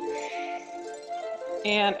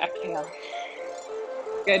 And exhale.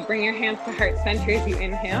 Good, bring your hands to heart center as you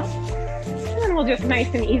inhale. And then we'll just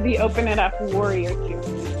nice and easy open it up, warrior 2.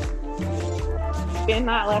 Spin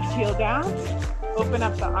that left heel down. Open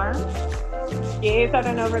up the arms. Gaze out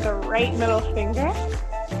and over the right middle finger.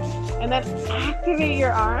 And then activate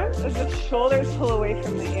your arms as the shoulders pull away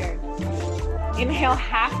from the ears. Inhale,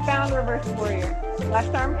 half bound reverse warrior.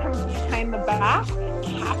 Left arm comes behind the back.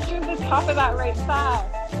 Capture the top of that right thigh.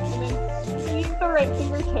 And then squeeze the right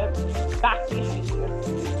fingertips back behind you.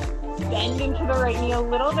 Bend into the right knee a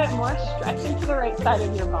little bit more. Stretch into the right side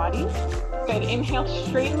of your body. Good. Inhale,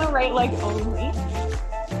 straighten the right leg only.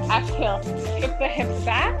 Exhale, tip the hips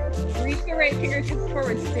back. Reach the right fingertips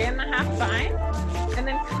forward. Stay in the half bind. And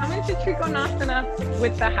then come into Trikonasana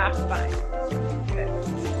with the half bind.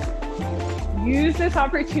 Good. Use this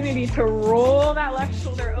opportunity to roll that left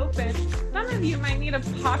shoulder open. Some of you might need to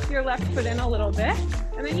pop your left foot in a little bit,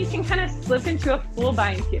 and then you can kind of slip into a full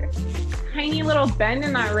bind here. Tiny little bend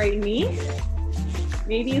in that right knee.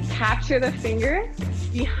 Maybe you capture the fingers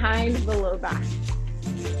behind the low back.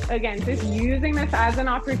 Again, just using this as an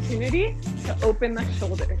opportunity to open the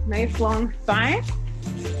shoulders. Nice long spine.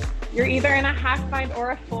 You're either in a half bind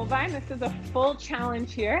or a full bind. This is a full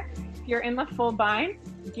challenge here. If you're in the full bind,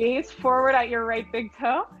 gaze forward at your right big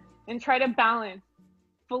toe and try to balance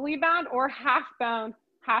fully bound or half bound,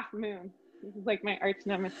 half moon. This is like my arch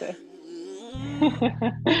nemesis.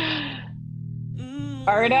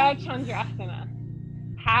 Ardha Chandrasana.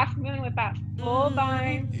 Half moon with that full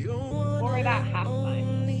bind or that half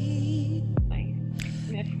bind. Nice.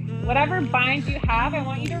 And if whatever bind you have, I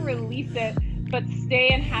want you to release it, but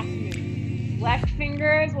stay in half moon. Left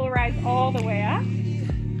fingers will rise all the way up.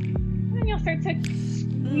 And then you'll start to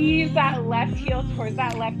squeeze that left heel towards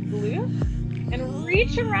that left glute and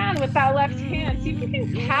reach around with that left hand. See if you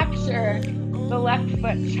can capture the left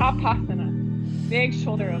foot, Chapasana, big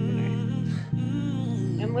shoulder opener.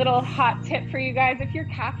 And little hot tip for you guys, if you're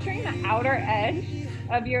capturing the outer edge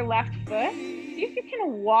of your left foot, see if you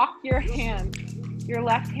can walk your hand, your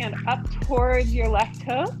left hand up towards your left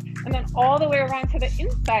toe, and then all the way around to the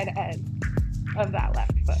inside edge of that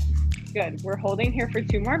left foot. Good, we're holding here for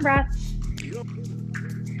 2 more breaths.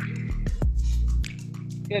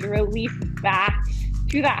 Good, release back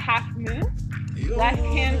to that half moon. Left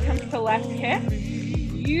hand comes to left hip.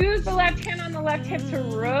 Use the left hand on the left hip to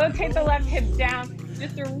rotate the left hip down.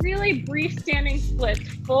 Just a really brief standing split.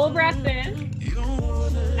 Full breath in.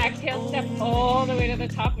 Exhale, step all the way to the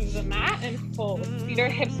top of the mat and fold. Feet or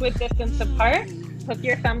hips width distance apart. Hook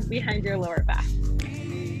your thumbs behind your lower back.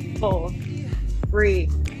 Fold.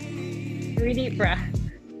 Breathe. 3 deep breaths.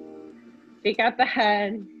 Shake out the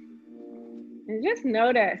head. And just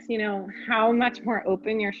notice, you know, how much more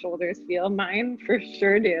open your shoulders feel. Mine for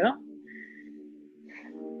sure do.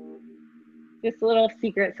 Just a little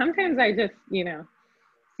secret. Sometimes I just, you know,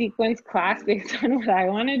 sequence class based on what I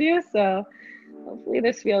want to do. So hopefully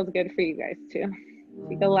this feels good for you guys too.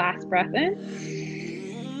 Take a last breath in.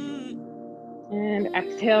 And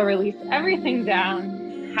exhale, release everything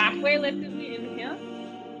down. Halfway lift as we inhale.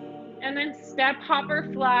 And then step, hop, or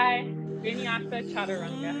fly. Vinyasa,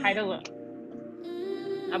 Chaturanga, high to low.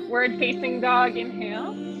 Upward facing dog,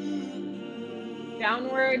 inhale.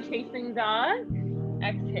 Downward facing dog,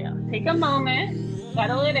 exhale. Take a moment,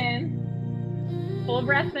 settle it in. Full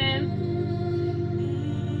breath in,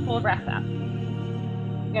 full breath out.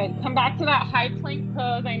 Good, come back to that high plank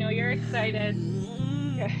pose. I know you're excited.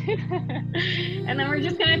 Good. And then we're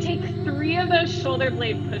just gonna take 3 of those shoulder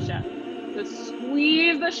blade push-ups. So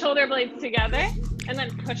squeeze the shoulder blades together and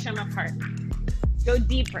then push them apart. Go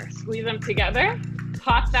deeper, squeeze them together.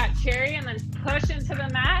 Pop that cherry and then push into the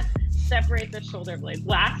mat. Separate the shoulder blades.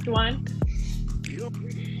 Last one.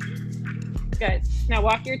 Good. Now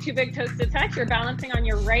walk your 2 big toes to touch. You're balancing on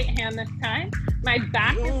your right hand this time. My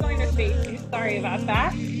back is going to face you. Sorry about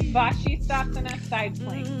that. Vashisthasana, side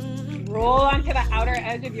plank. Roll onto the outer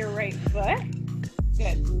edge of your right foot.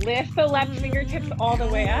 Good. Lift the left fingertips all the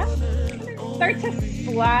way up. Start to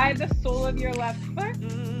slide the sole of your left foot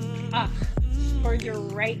up towards your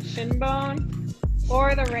right shin bone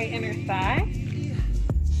or the right inner thigh.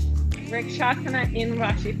 Vrikshasana in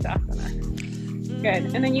Vashisthasana.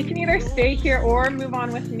 Good. And then you can either stay here or move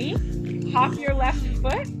on with me. Hop your left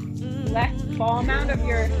foot, left ball mount of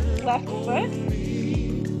your left foot,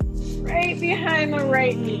 right behind the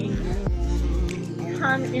right knee.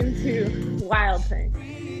 Come into wild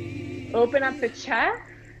thing. Open up the chest.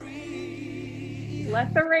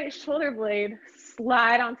 Let the right shoulder blade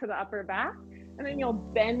slide onto the upper back. And then you'll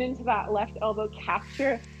bend into that left elbow,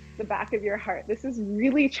 capture the back of your heart. This is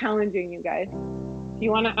really challenging, you guys. If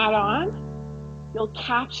you want to add on, you'll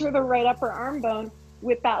capture the right upper arm bone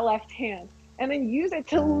with that left hand. And then use it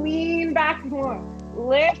to lean back more.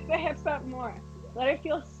 Lift the hips up more. Let it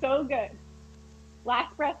feel so good.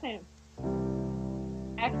 Last breath in.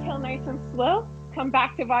 Exhale nice and slow. Come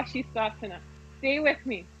back to Vashisthasana. Stay with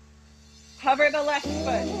me. Hover the left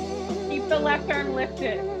foot. Keep the left arm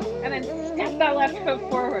lifted. And then step that left foot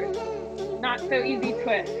forward. Not so easy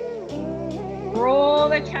twist. Roll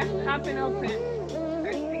the chest up and open.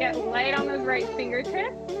 Start to get light on those right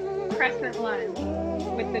fingertips. Crescent lunge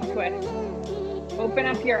with the twist. Open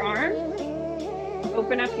up your arms.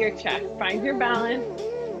 Open up your chest. Find your balance.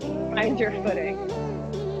 Find your footing.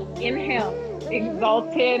 Inhale.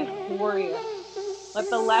 Exalted warrior. Let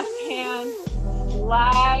the left hand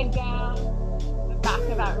slide down the back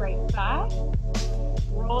of that right thigh.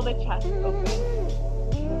 Roll the chest open.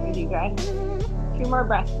 Good, you guys. 2 more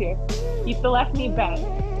breaths here. Keep the left knee bent.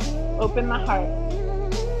 Open the heart.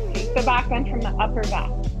 Take the back bend from the upper back.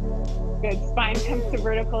 Good. Spine comes to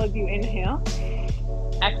vertical as you inhale.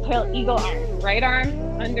 Exhale, eagle arm. Right arm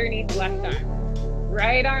underneath left arm.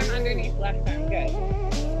 Right arm underneath left arm. Good.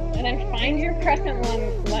 And then find your crescent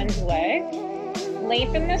lunge leg.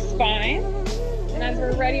 Lengthen the spine. And as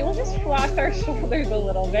we're ready, we'll just floss our shoulders a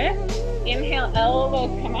little bit. Inhale,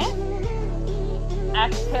 elbows come up.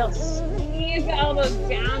 Exhale, squeeze the elbows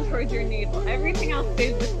down towards your navel. Everything else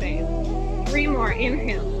stays the same. 3 more,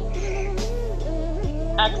 inhale.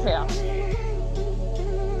 Exhale.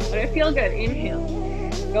 Let it feel good, inhale.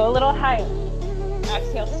 Go a little higher.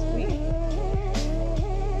 Exhale, squeeze.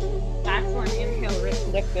 Last one, inhale, wrist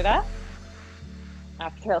lifted up.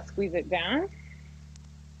 Exhale, squeeze it down.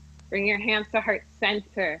 Bring your hands to heart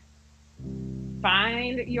center.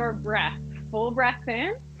 Find your breath. Full breath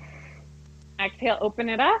in. Exhale, open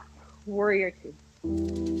it up. Warrior two.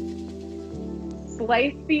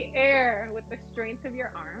 Slice the air with the strength of your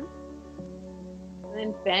arm. And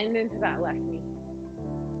then bend into that left knee.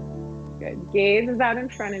 Good. Gaze is out in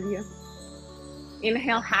front of you.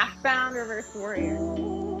 Inhale, half bound, reverse warrior.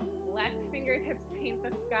 Left fingertips paint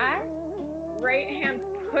the sky. Right hand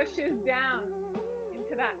pushes down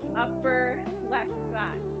into that upper left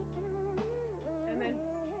thigh. And then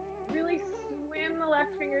really swim the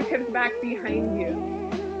left fingertips back behind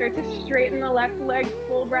you. Start to straighten the left leg,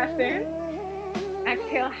 full breath in.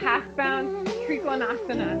 Exhale, half bound,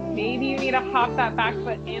 Trikonasana. Maybe you need to hop that back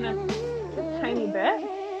foot in a tiny bit.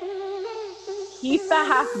 Keep the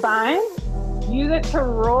half bind. Use it to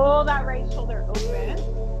roll that right shoulder open.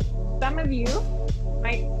 Some of you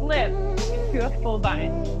might slip into a full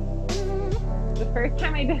bind. The first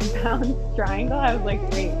time I did balanced triangle, I was like,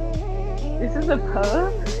 wait, this is a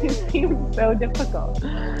pose? It seems so difficult.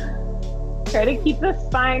 Try to keep the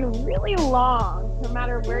spine really long, no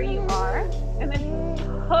matter where you are, and then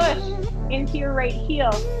push into your right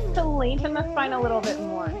heel to lengthen the spine a little bit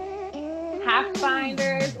more. Half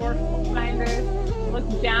binders or full binders,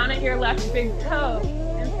 look down at your left big toe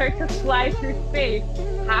and start to slide through space.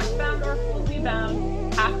 Half bound or fully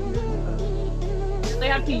bound, half moon pose. You really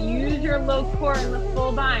have to use your low core in the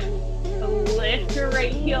full bind to lift your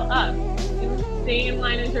right heel up in the same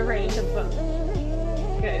line as your right hip bone.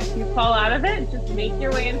 Good. If you fall out of it, just make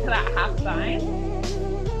your way into that half bind.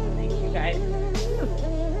 Thank you, guys.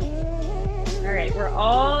 All right, we're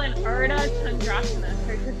all in Ardha Chandrasana.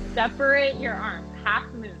 Start to separate your arms, half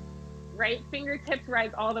moon. Right fingertips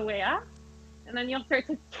rise all the way up, and then you'll start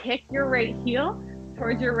to kick your right heel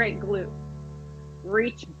towards your right glute.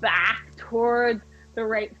 Reach back towards the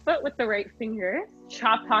right foot with the right fingers,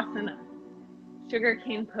 Chapasana, sugar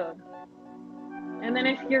cane pose. And then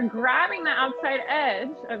if you're grabbing the outside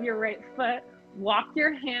edge of your right foot, walk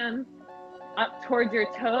your hands up towards your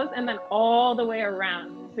toes and then all the way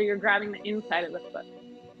around. So you're grabbing the inside of the foot.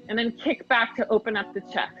 And then kick back to open up the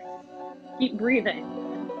chest. Keep breathing.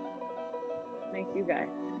 Thank you, guys.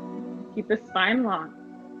 Keep the spine long.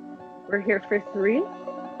 We're here for 3.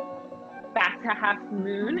 Back to half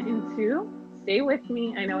moon in 2. Stay with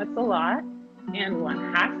me. I know it's a lot. And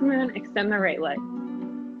 1. Half moon, extend the right leg.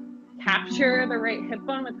 Capture the right hip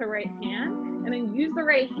bone with the right hand, and then use the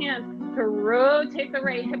right hand to rotate the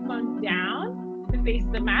right hip bone down to face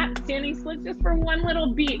the mat. Standing splits just for 1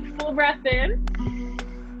 little beat. Full breath in.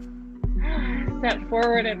 Step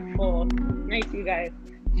forward and fold. Nice, you guys.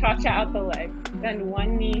 Cha-cha out the leg. Bend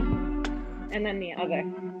one knee and then the other.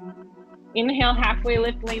 Inhale, halfway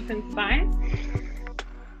lift, lengthen spine.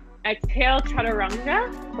 Exhale,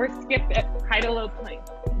 chaturanga, or skip it, high to low plank.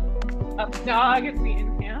 Up dog as we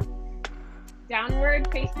inhale. Downward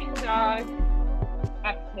facing dog.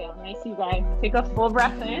 Exhale. Nice, you guys. Take a full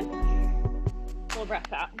breath in. Full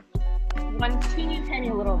breath out. 1 teeny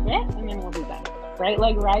tiny little bit, and then we'll be done. Right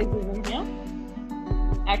leg rises, inhale.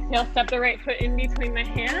 Exhale, step the right foot in between the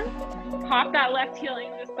hands. Pop that left heel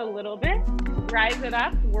in just a little bit. Rise it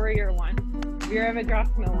up, warrior 1.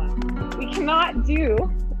 Virabhadrasana 1. We cannot do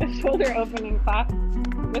a shoulder opening clap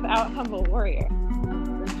without humble warrior.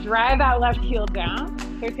 Drive that left heel down.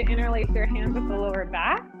 Start to interlace your hands with the lower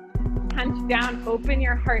back. Punch down, open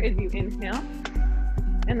your heart as you inhale.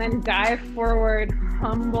 And then dive forward,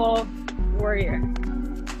 humble warrior.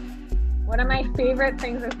 One of my favorite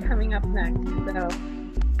things is coming up next. So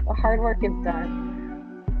the hard work is done.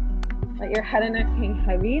 Let your head and neck hang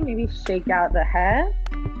heavy. Maybe shake out the head.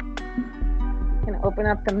 You can open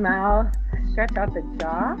up the mouth, stretch out the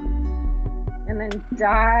jaw. And then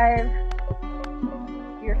dive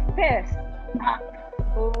your fist up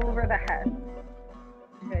over the head.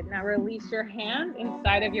 Good. Now release your hand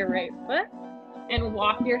inside of your right foot and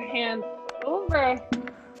walk your hands over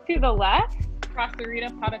to the left.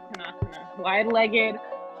 Prasarita Pada Konasana. Wide-legged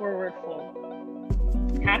forward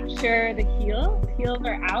fold. Capture the heels. Heels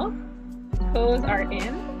are out. Toes are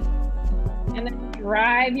in. And then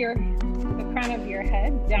drive the crown of your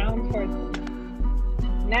head down towards the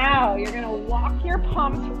knee. Now you're going to walk your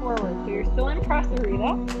palms forward. So you're still in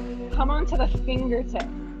Prasarita. Come onto the fingertips.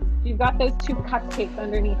 You've got those 2 cupcakes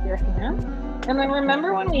underneath your hand. And then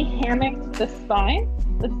remember when we hammocked the spine?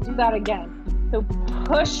 Let's do that again. So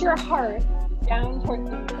push your heart down towards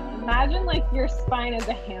the knee. Imagine like your spine is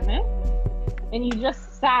a hammock and you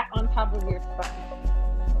just sat on top of your spine.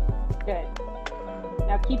 Good.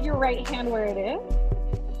 Now keep your right hand where it is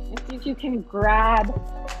and see if you can grab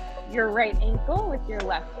your right ankle with your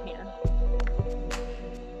left hand.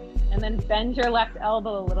 And then bend your left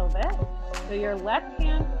elbow a little bit. So your left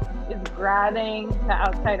hand is grabbing the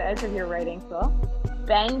outside edge of your right ankle.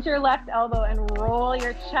 Bend your left elbow and roll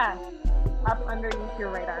your chest up underneath your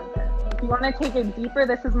right armpit. If you want to take it deeper,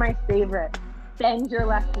 this is my favorite. Bend your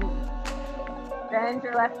left knee. Bend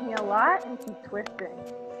your left knee a lot and keep twisting.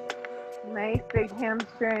 Nice big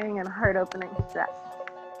hamstring and heart opening stretch.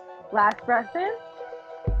 Last breath in.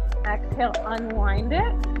 Exhale, unwind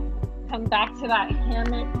it. Come back to that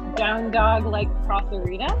hammock, down dog like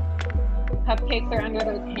Prasarita. Cupcakes are under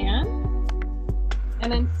those hands.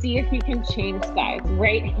 And then see if you can change sides.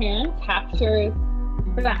 Right hand captures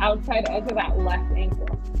for the outside edge of that left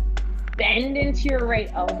ankle. Bend into your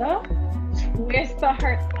right elbow. Twist the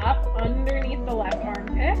heart up underneath the left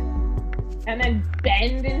armpit. And then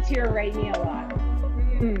bend into your right knee a lot.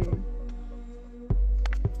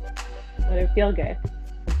 Let it feel good.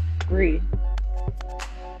 Breathe.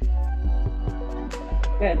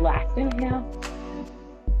 Good, last inhale.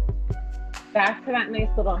 Back to that nice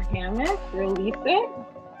little hammock, release it.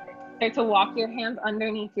 Start to walk your hands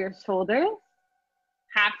underneath your shoulders.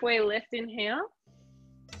 Halfway lift, inhale.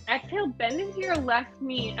 Exhale, bend into your left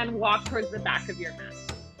knee and walk towards the back of your mat.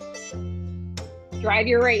 Drive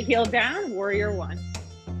your right heel down, warrior one.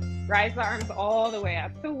 Rise the arms all the way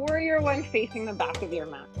up. So warrior one facing the back of your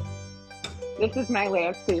mat. This is my way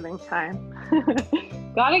of saving time.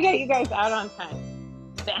 Gotta get you guys out on time.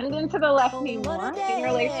 Bend into the left knee more.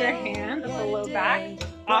 Interlace your hands at the low back.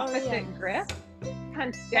 Opposite grip.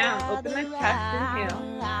 Punch down. Open the chest. Inhale.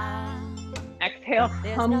 Exhale.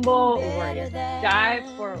 Humble warrior. Dive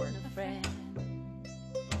forward. Try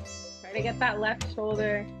to get that left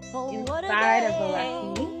shoulder inside of the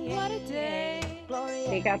left knee.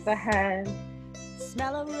 Take out the head.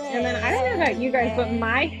 And then I don't know about you guys, but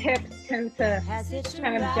my hips tend to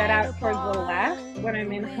kind of jet out towards the left when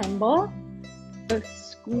I'm in humble. So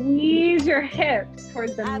squeeze your hips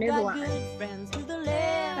towards the midline.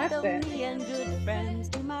 That's it.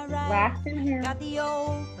 Last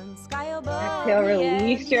inhale. Exhale,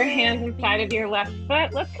 release your hands inside of your left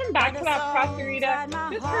foot. Let's come back to that Prasarita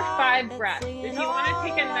just for 5 breaths. If you want to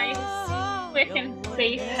take a nice, quick and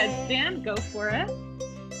safe headstand, go for it.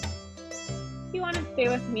 If you want to stay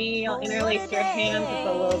with me, you'll interlace your hands at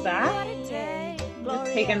the low back.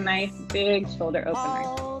 Just take a nice big shoulder opener.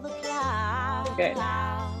 Good.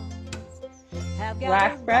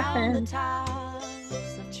 Last breath in.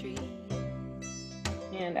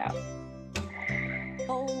 And out.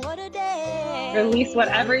 Release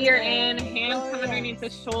whatever you're in. Hands come underneath the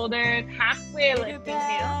shoulders. Halfway lift,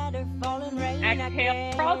 inhale.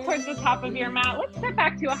 Exhale, crawl towards the top of your mat. Let's step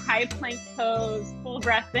back to a high plank pose. Full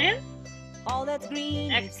breath in.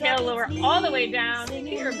 Exhale, lower all the way down.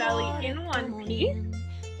 Keep your belly in one piece.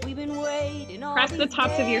 Press the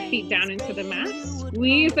tops of your feet down into the mat.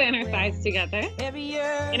 Squeeze the inner thighs together.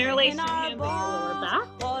 Interlace your hands in your lower back.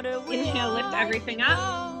 Inhale, lift everything up.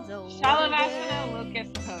 Shalavasana,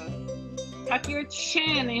 locust pose. Tuck your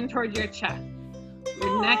chin in towards your chest.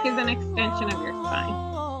 Your neck is an extension of your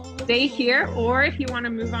spine. Stay here, or if you want to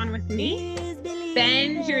move on with me,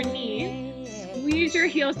 bend your knees. Squeeze your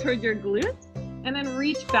heels towards your glutes, and then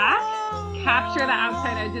reach back. Capture the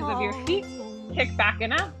outside edges of your feet. Kick back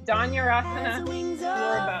and up. Dhanurasana,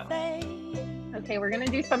 floor bow. Okay, we're gonna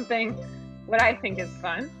do something what I think is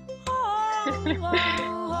fun.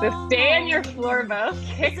 So stay in your floor bow,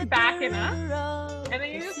 kick back and up, and then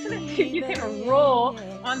you're just gonna see if you can roll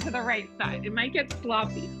onto the right side. It might get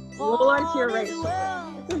sloppy. Roll onto your right shoulder.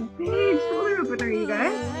 It's a big shoulder opener, you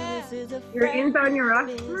guys. You're in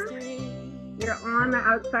Dhanurasana. You're on the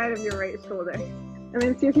outside of your right shoulder. And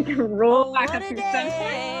then see if you can roll back up through center.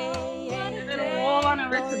 And then roll on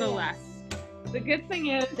over to the left. The good thing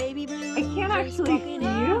is, I can't actually see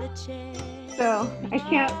you. So I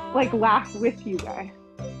can't like laugh with you guys.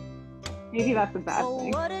 Maybe that's a bad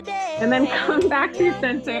thing. And then come back through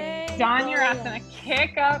center. Dhanurasana.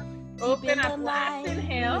 Kick up. Open up. Last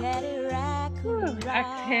inhale.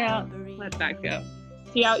 Exhale. Let that go.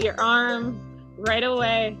 See out your arms right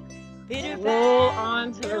away. Roll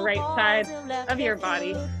onto the right side of your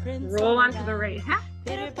body. Roll onto the right hip.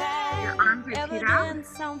 Your arms are teed out.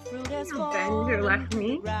 You'll bend your left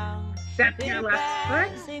knee. Step your left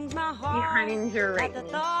foot behind your right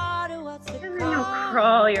knee. And then you'll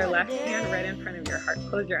crawl your left hand right in front of your heart.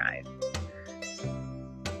 Close your eyes.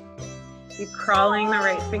 Keep crawling the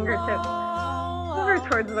right fingertips over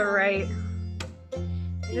towards the right.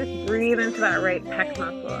 Just breathe into that right pec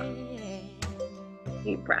muscle.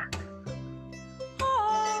 Deep breath.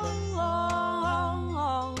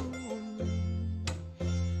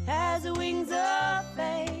 As the wings of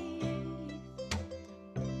faith.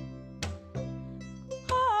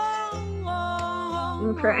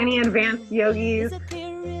 And for any advanced yogis,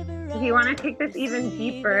 If you want to take this even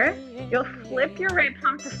deeper, you'll flip your right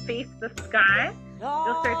palm to face the sky.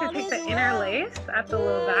 You'll start to take the interlace at the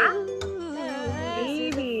low back.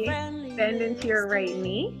 Maybe bend into your right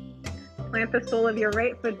knee. Plant the sole of your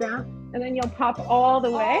right foot down, and then you'll pop all the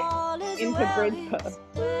way into bridge pose.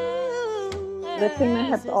 Lifting the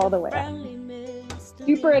hips all the way up.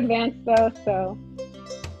 Super advanced though, so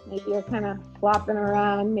maybe you're kind of flopping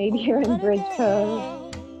around, maybe you're in bridge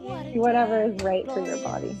pose. Whatever is right for your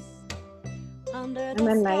body. And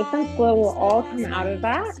then nice and slow, we'll all come out of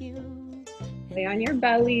that. Lay on your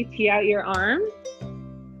belly, tee out your arms.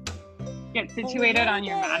 Get situated on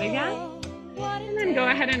your mat again. And then go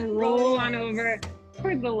ahead and roll on over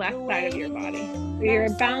towards the left side of your body. So you're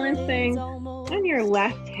balancing on your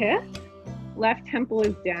left hip. Left temple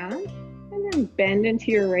is down. And then bend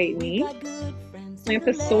into your right knee. Plant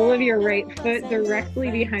the sole of your right foot directly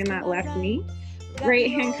behind that left knee. Right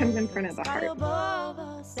hand comes in front of the heart.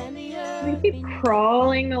 And keep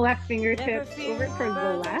crawling the left fingertips over towards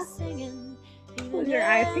the left. Close your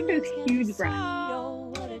eyes, take those huge breaths.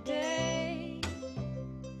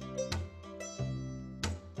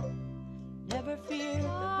 Never fear, the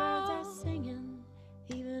birds are singing.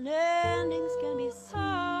 Even endings can be sweet.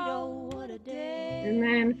 Oh, what a day. And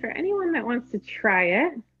then for anyone that wants to try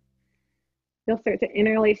it, you'll start to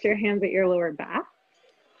interlace your hands at your lower back.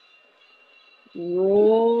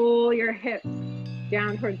 Roll your hips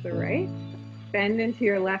down towards the right. Bend into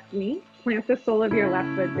your left knee. Plant the sole of your left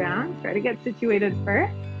foot down. Try to get situated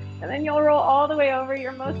first. And then you'll roll all the way over.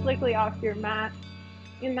 You're most likely off your mat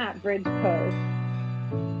in that bridge pose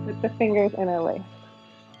with the fingers interlaced.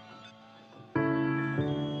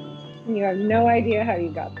 And you have no idea how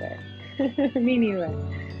you got there. Me neither.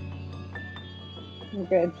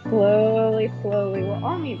 Good. Slowly, slowly. We'll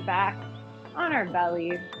all meet back on our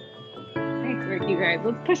bellies. Nice work, you guys.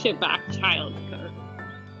 Let's push it back, child's pose.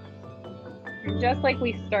 And just like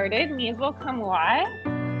we started, knees will come wide.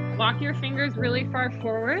 Walk your fingers really far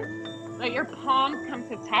forward. Let your palms come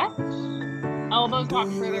to touch. Elbows walk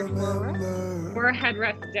further forward. Forehead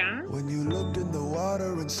rests down. When you looked in the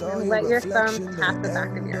water and let your thumbs tap the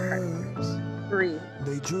back of your heart. Breathe.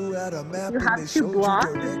 You have to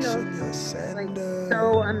block. This feels like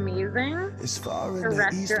so amazing to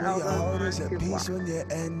rest your elbows on two blocks.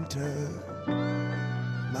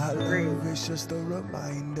 My love is just a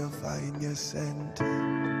reminder, find your center.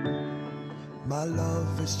 My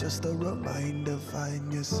love is just a reminder,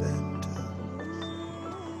 find your center.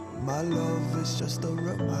 My love is just a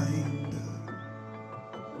reminder.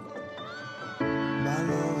 My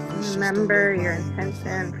love is Remember your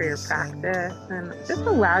intention for your practice and just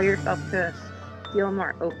allow yourself to feel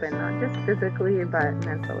more open, not just physically, but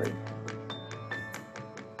mentally.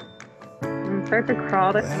 And start to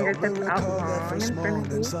crawl the fingertips out long in front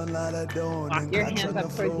of you. Walk your hands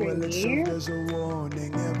up towards your knees.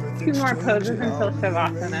 2 more poses until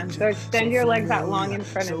Shavasana. So extend your legs out long in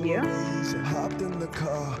front of you.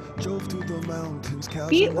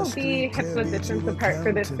 Feet will be hip width distance apart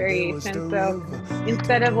for this variation. So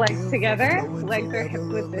instead of legs together, legs are hip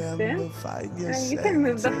width distance. And you can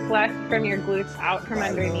move the flesh from your glutes out from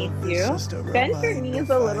underneath you. Bend your knees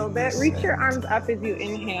a little bit. Reach your arms up as you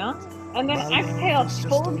inhale. And then exhale,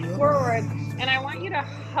 fold forward, and I want you to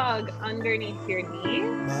hug underneath your knees,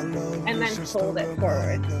 and then fold it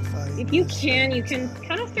forward. If you can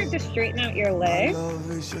kind of start to straighten out your legs.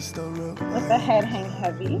 Let the head hang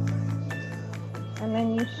heavy. And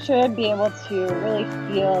then you should be able to really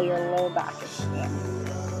feel your low back expand.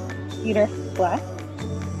 Feet are flexed.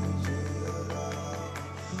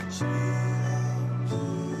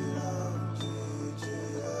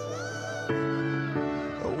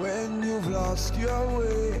 Lost your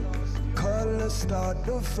way, colors start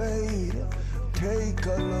to fade. Take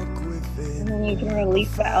a look within. And then you can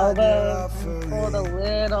release the elbows and fold a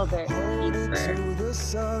little bit deeper.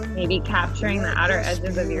 Maybe capturing the outer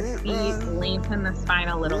edges of your feet. Lengthen the spine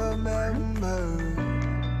a little more.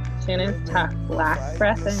 Chin is tucked. Last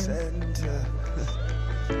breath in.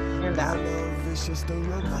 And out.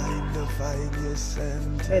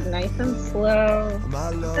 Good, nice and slow.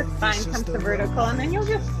 The spine comes to vertical, and then you'll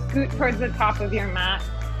just scoot towards the top of your mat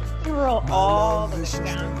and roll all the way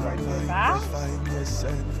down towards your back.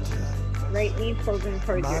 Right knee pulls in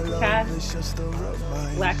towards your chest.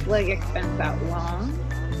 Left leg extends out long.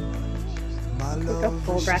 Take a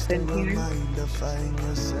full breath in here.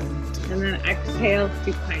 And then exhale,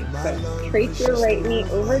 supine. So trace your right knee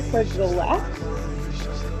over towards the left.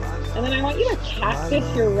 And then I want you to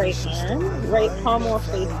cactus your right hand. Right palm will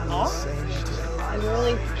face up. And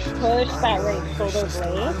really push that right shoulder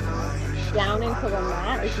blade down into the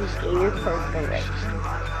mat as you gaze towards the right.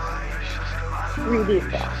 3 deep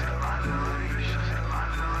breaths.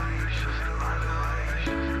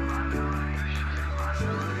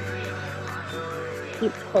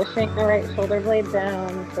 Keep pushing the right shoulder blade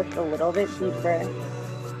down, push a little bit deeper.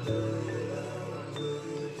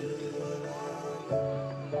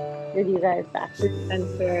 Good, you guys, back to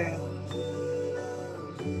center.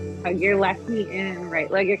 Hug your left knee in, right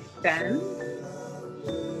leg extend.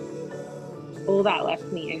 Pull that left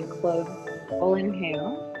knee in close. Full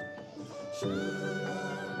inhale.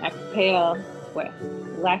 Exhale, twist.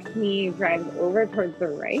 Left knee drives over towards the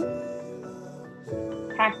right.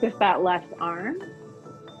 Practice that left arm.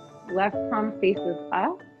 Left palm faces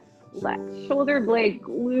up. Left shoulder blade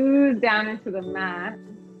glues down into the mat.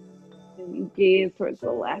 And you gaze towards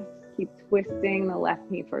the left. Keep twisting the left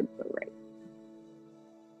knee towards the right.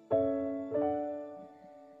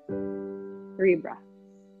 3 breaths.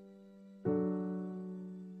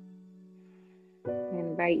 I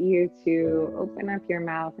invite you to open up your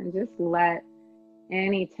mouth and just let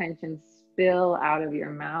any tension spill out of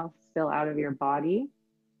your mouth, spill out of your body.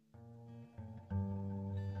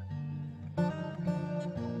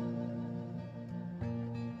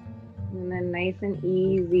 And then nice and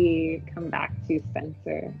easy, come back to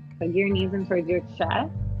center. Hug your knees in towards your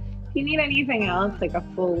chest. If you need anything else, like a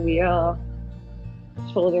full wheel,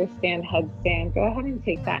 shoulder stand, headstand, go ahead and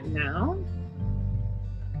take that now.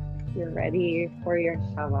 If you're ready for your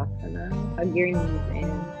Shavasana, hug your knees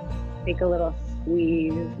in. Take a little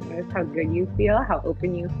squeeze. Notice how good you feel, how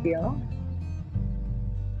open you feel.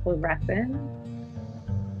 Full breath in.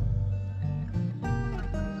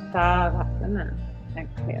 Shavasana.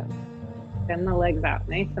 Exhale. Send the legs out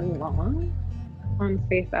nice and long. Palms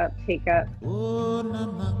face up, take up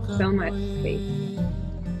so much space.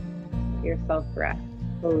 Let yourself rest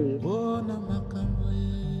fully.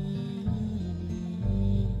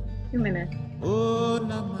 2 minutes.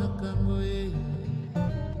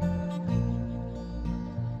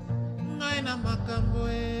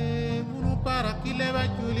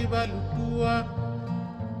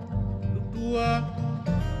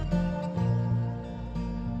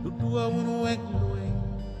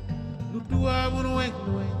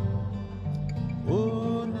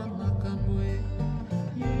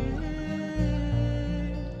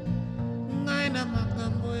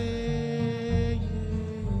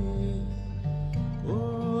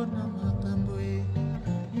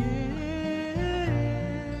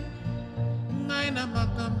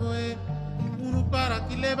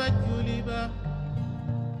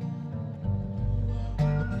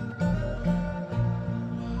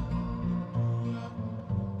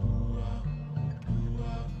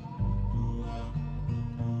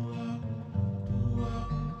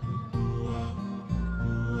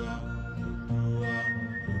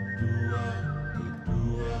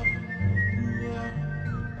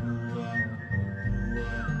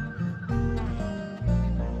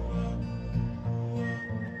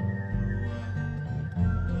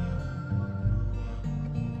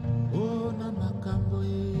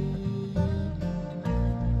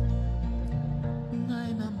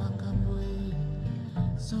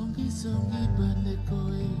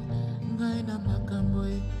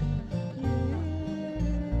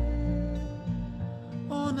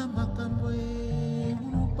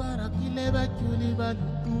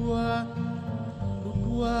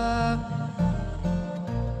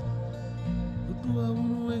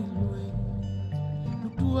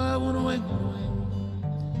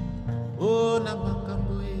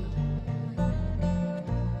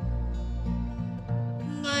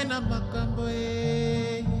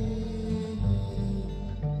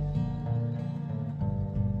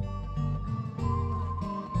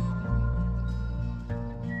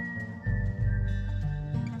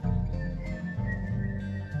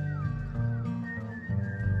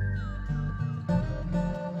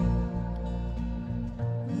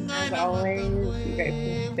 As always, you guys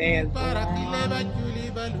can stay as long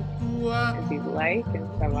as you like in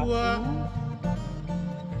Shavasana.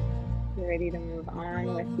 You're ready to move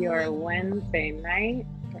on with your Wednesday night,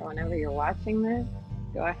 or whenever you're watching this,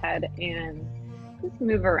 go ahead and just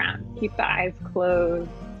move around. Keep the eyes closed.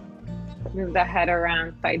 Move the head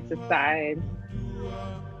around side to side.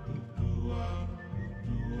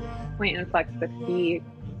 Point and flex the feet.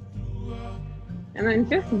 And then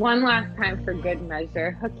just one last time for good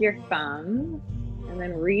measure, hook your thumbs and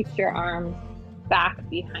then reach your arms back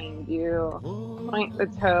behind you. Point the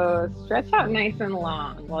toes, stretch out nice and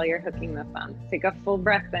long while you're hooking the thumbs. Take a full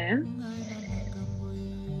breath in.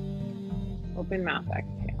 Open mouth,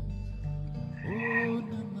 exhale.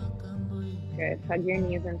 Good, hug your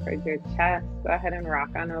knees in towards your chest. Go ahead and rock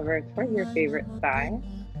on over towards your favorite side.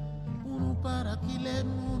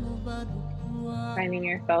 Finding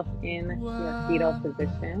yourself in your fetal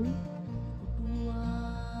position.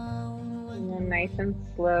 And then nice and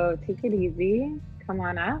slow, take it easy. come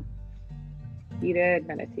on up. Seated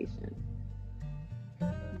meditation.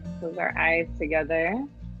 Close our eyes together.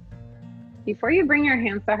 Before you bring your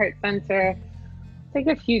hands to heart center, take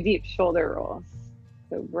a few deep shoulder rolls.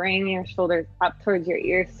 So bring your shoulders up towards your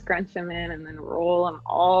ears, scrunch them in, and then roll them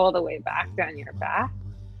all the way back down your back.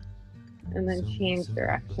 And then change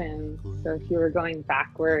direction. So if you were going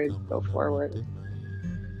backwards, go forward.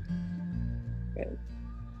 Good.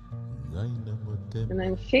 And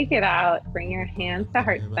then shake it out. Bring your hands to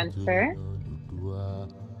heart center.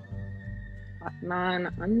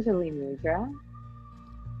 Atman Anjali Mudra.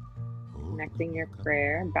 Connecting your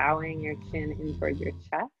prayer, bowing your chin in towards your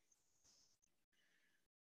chest.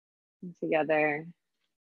 And together,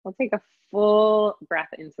 we'll take a full breath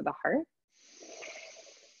into the heart.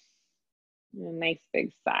 And a nice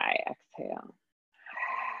big sigh, exhale.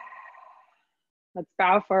 Let's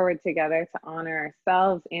bow forward together to honor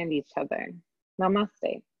ourselves and each other.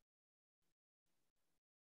 Namaste.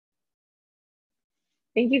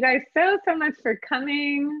 Thank you guys so much for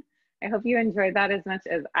coming. I hope you enjoyed that as much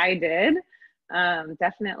as I did.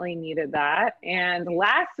 Definitely needed that. And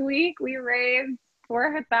last week we raised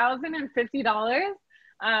 $4,050.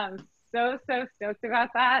 So stoked about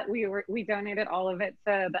that. We donated all of it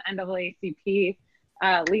to the NAACP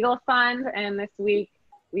legal fund, and this week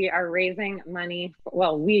we are raising money.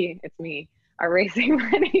 It's me, are raising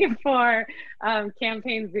money for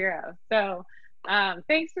Campaign Zero. So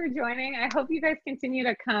thanks for joining. I hope you guys continue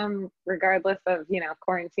to come regardless of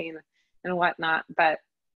quarantine and whatnot. But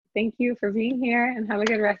thank you for being here, and have a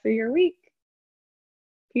good rest of your week.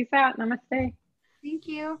 Peace out. Namaste. Thank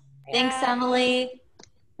you. Thanks, Emily.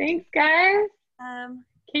 Thanks, guys.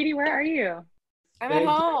 Katie, where are you? I'm at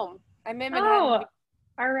home. I'm in Manhattan.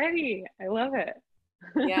 Oh, already. I love it.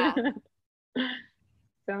 Yeah.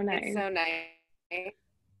 So nice. It's so nice.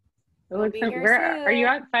 Where are you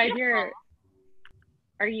outside your?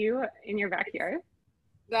 Are you in your backyard?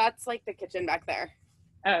 That's like the kitchen back there.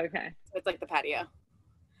 Oh, okay. So it's like the patio.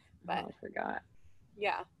 But I forgot.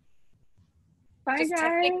 Yeah. Bye, just guys.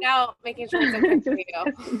 testing it out, making sure it's okay for you.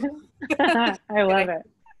 I love it.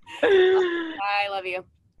 I love you.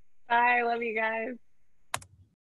 Bye. Love you guys.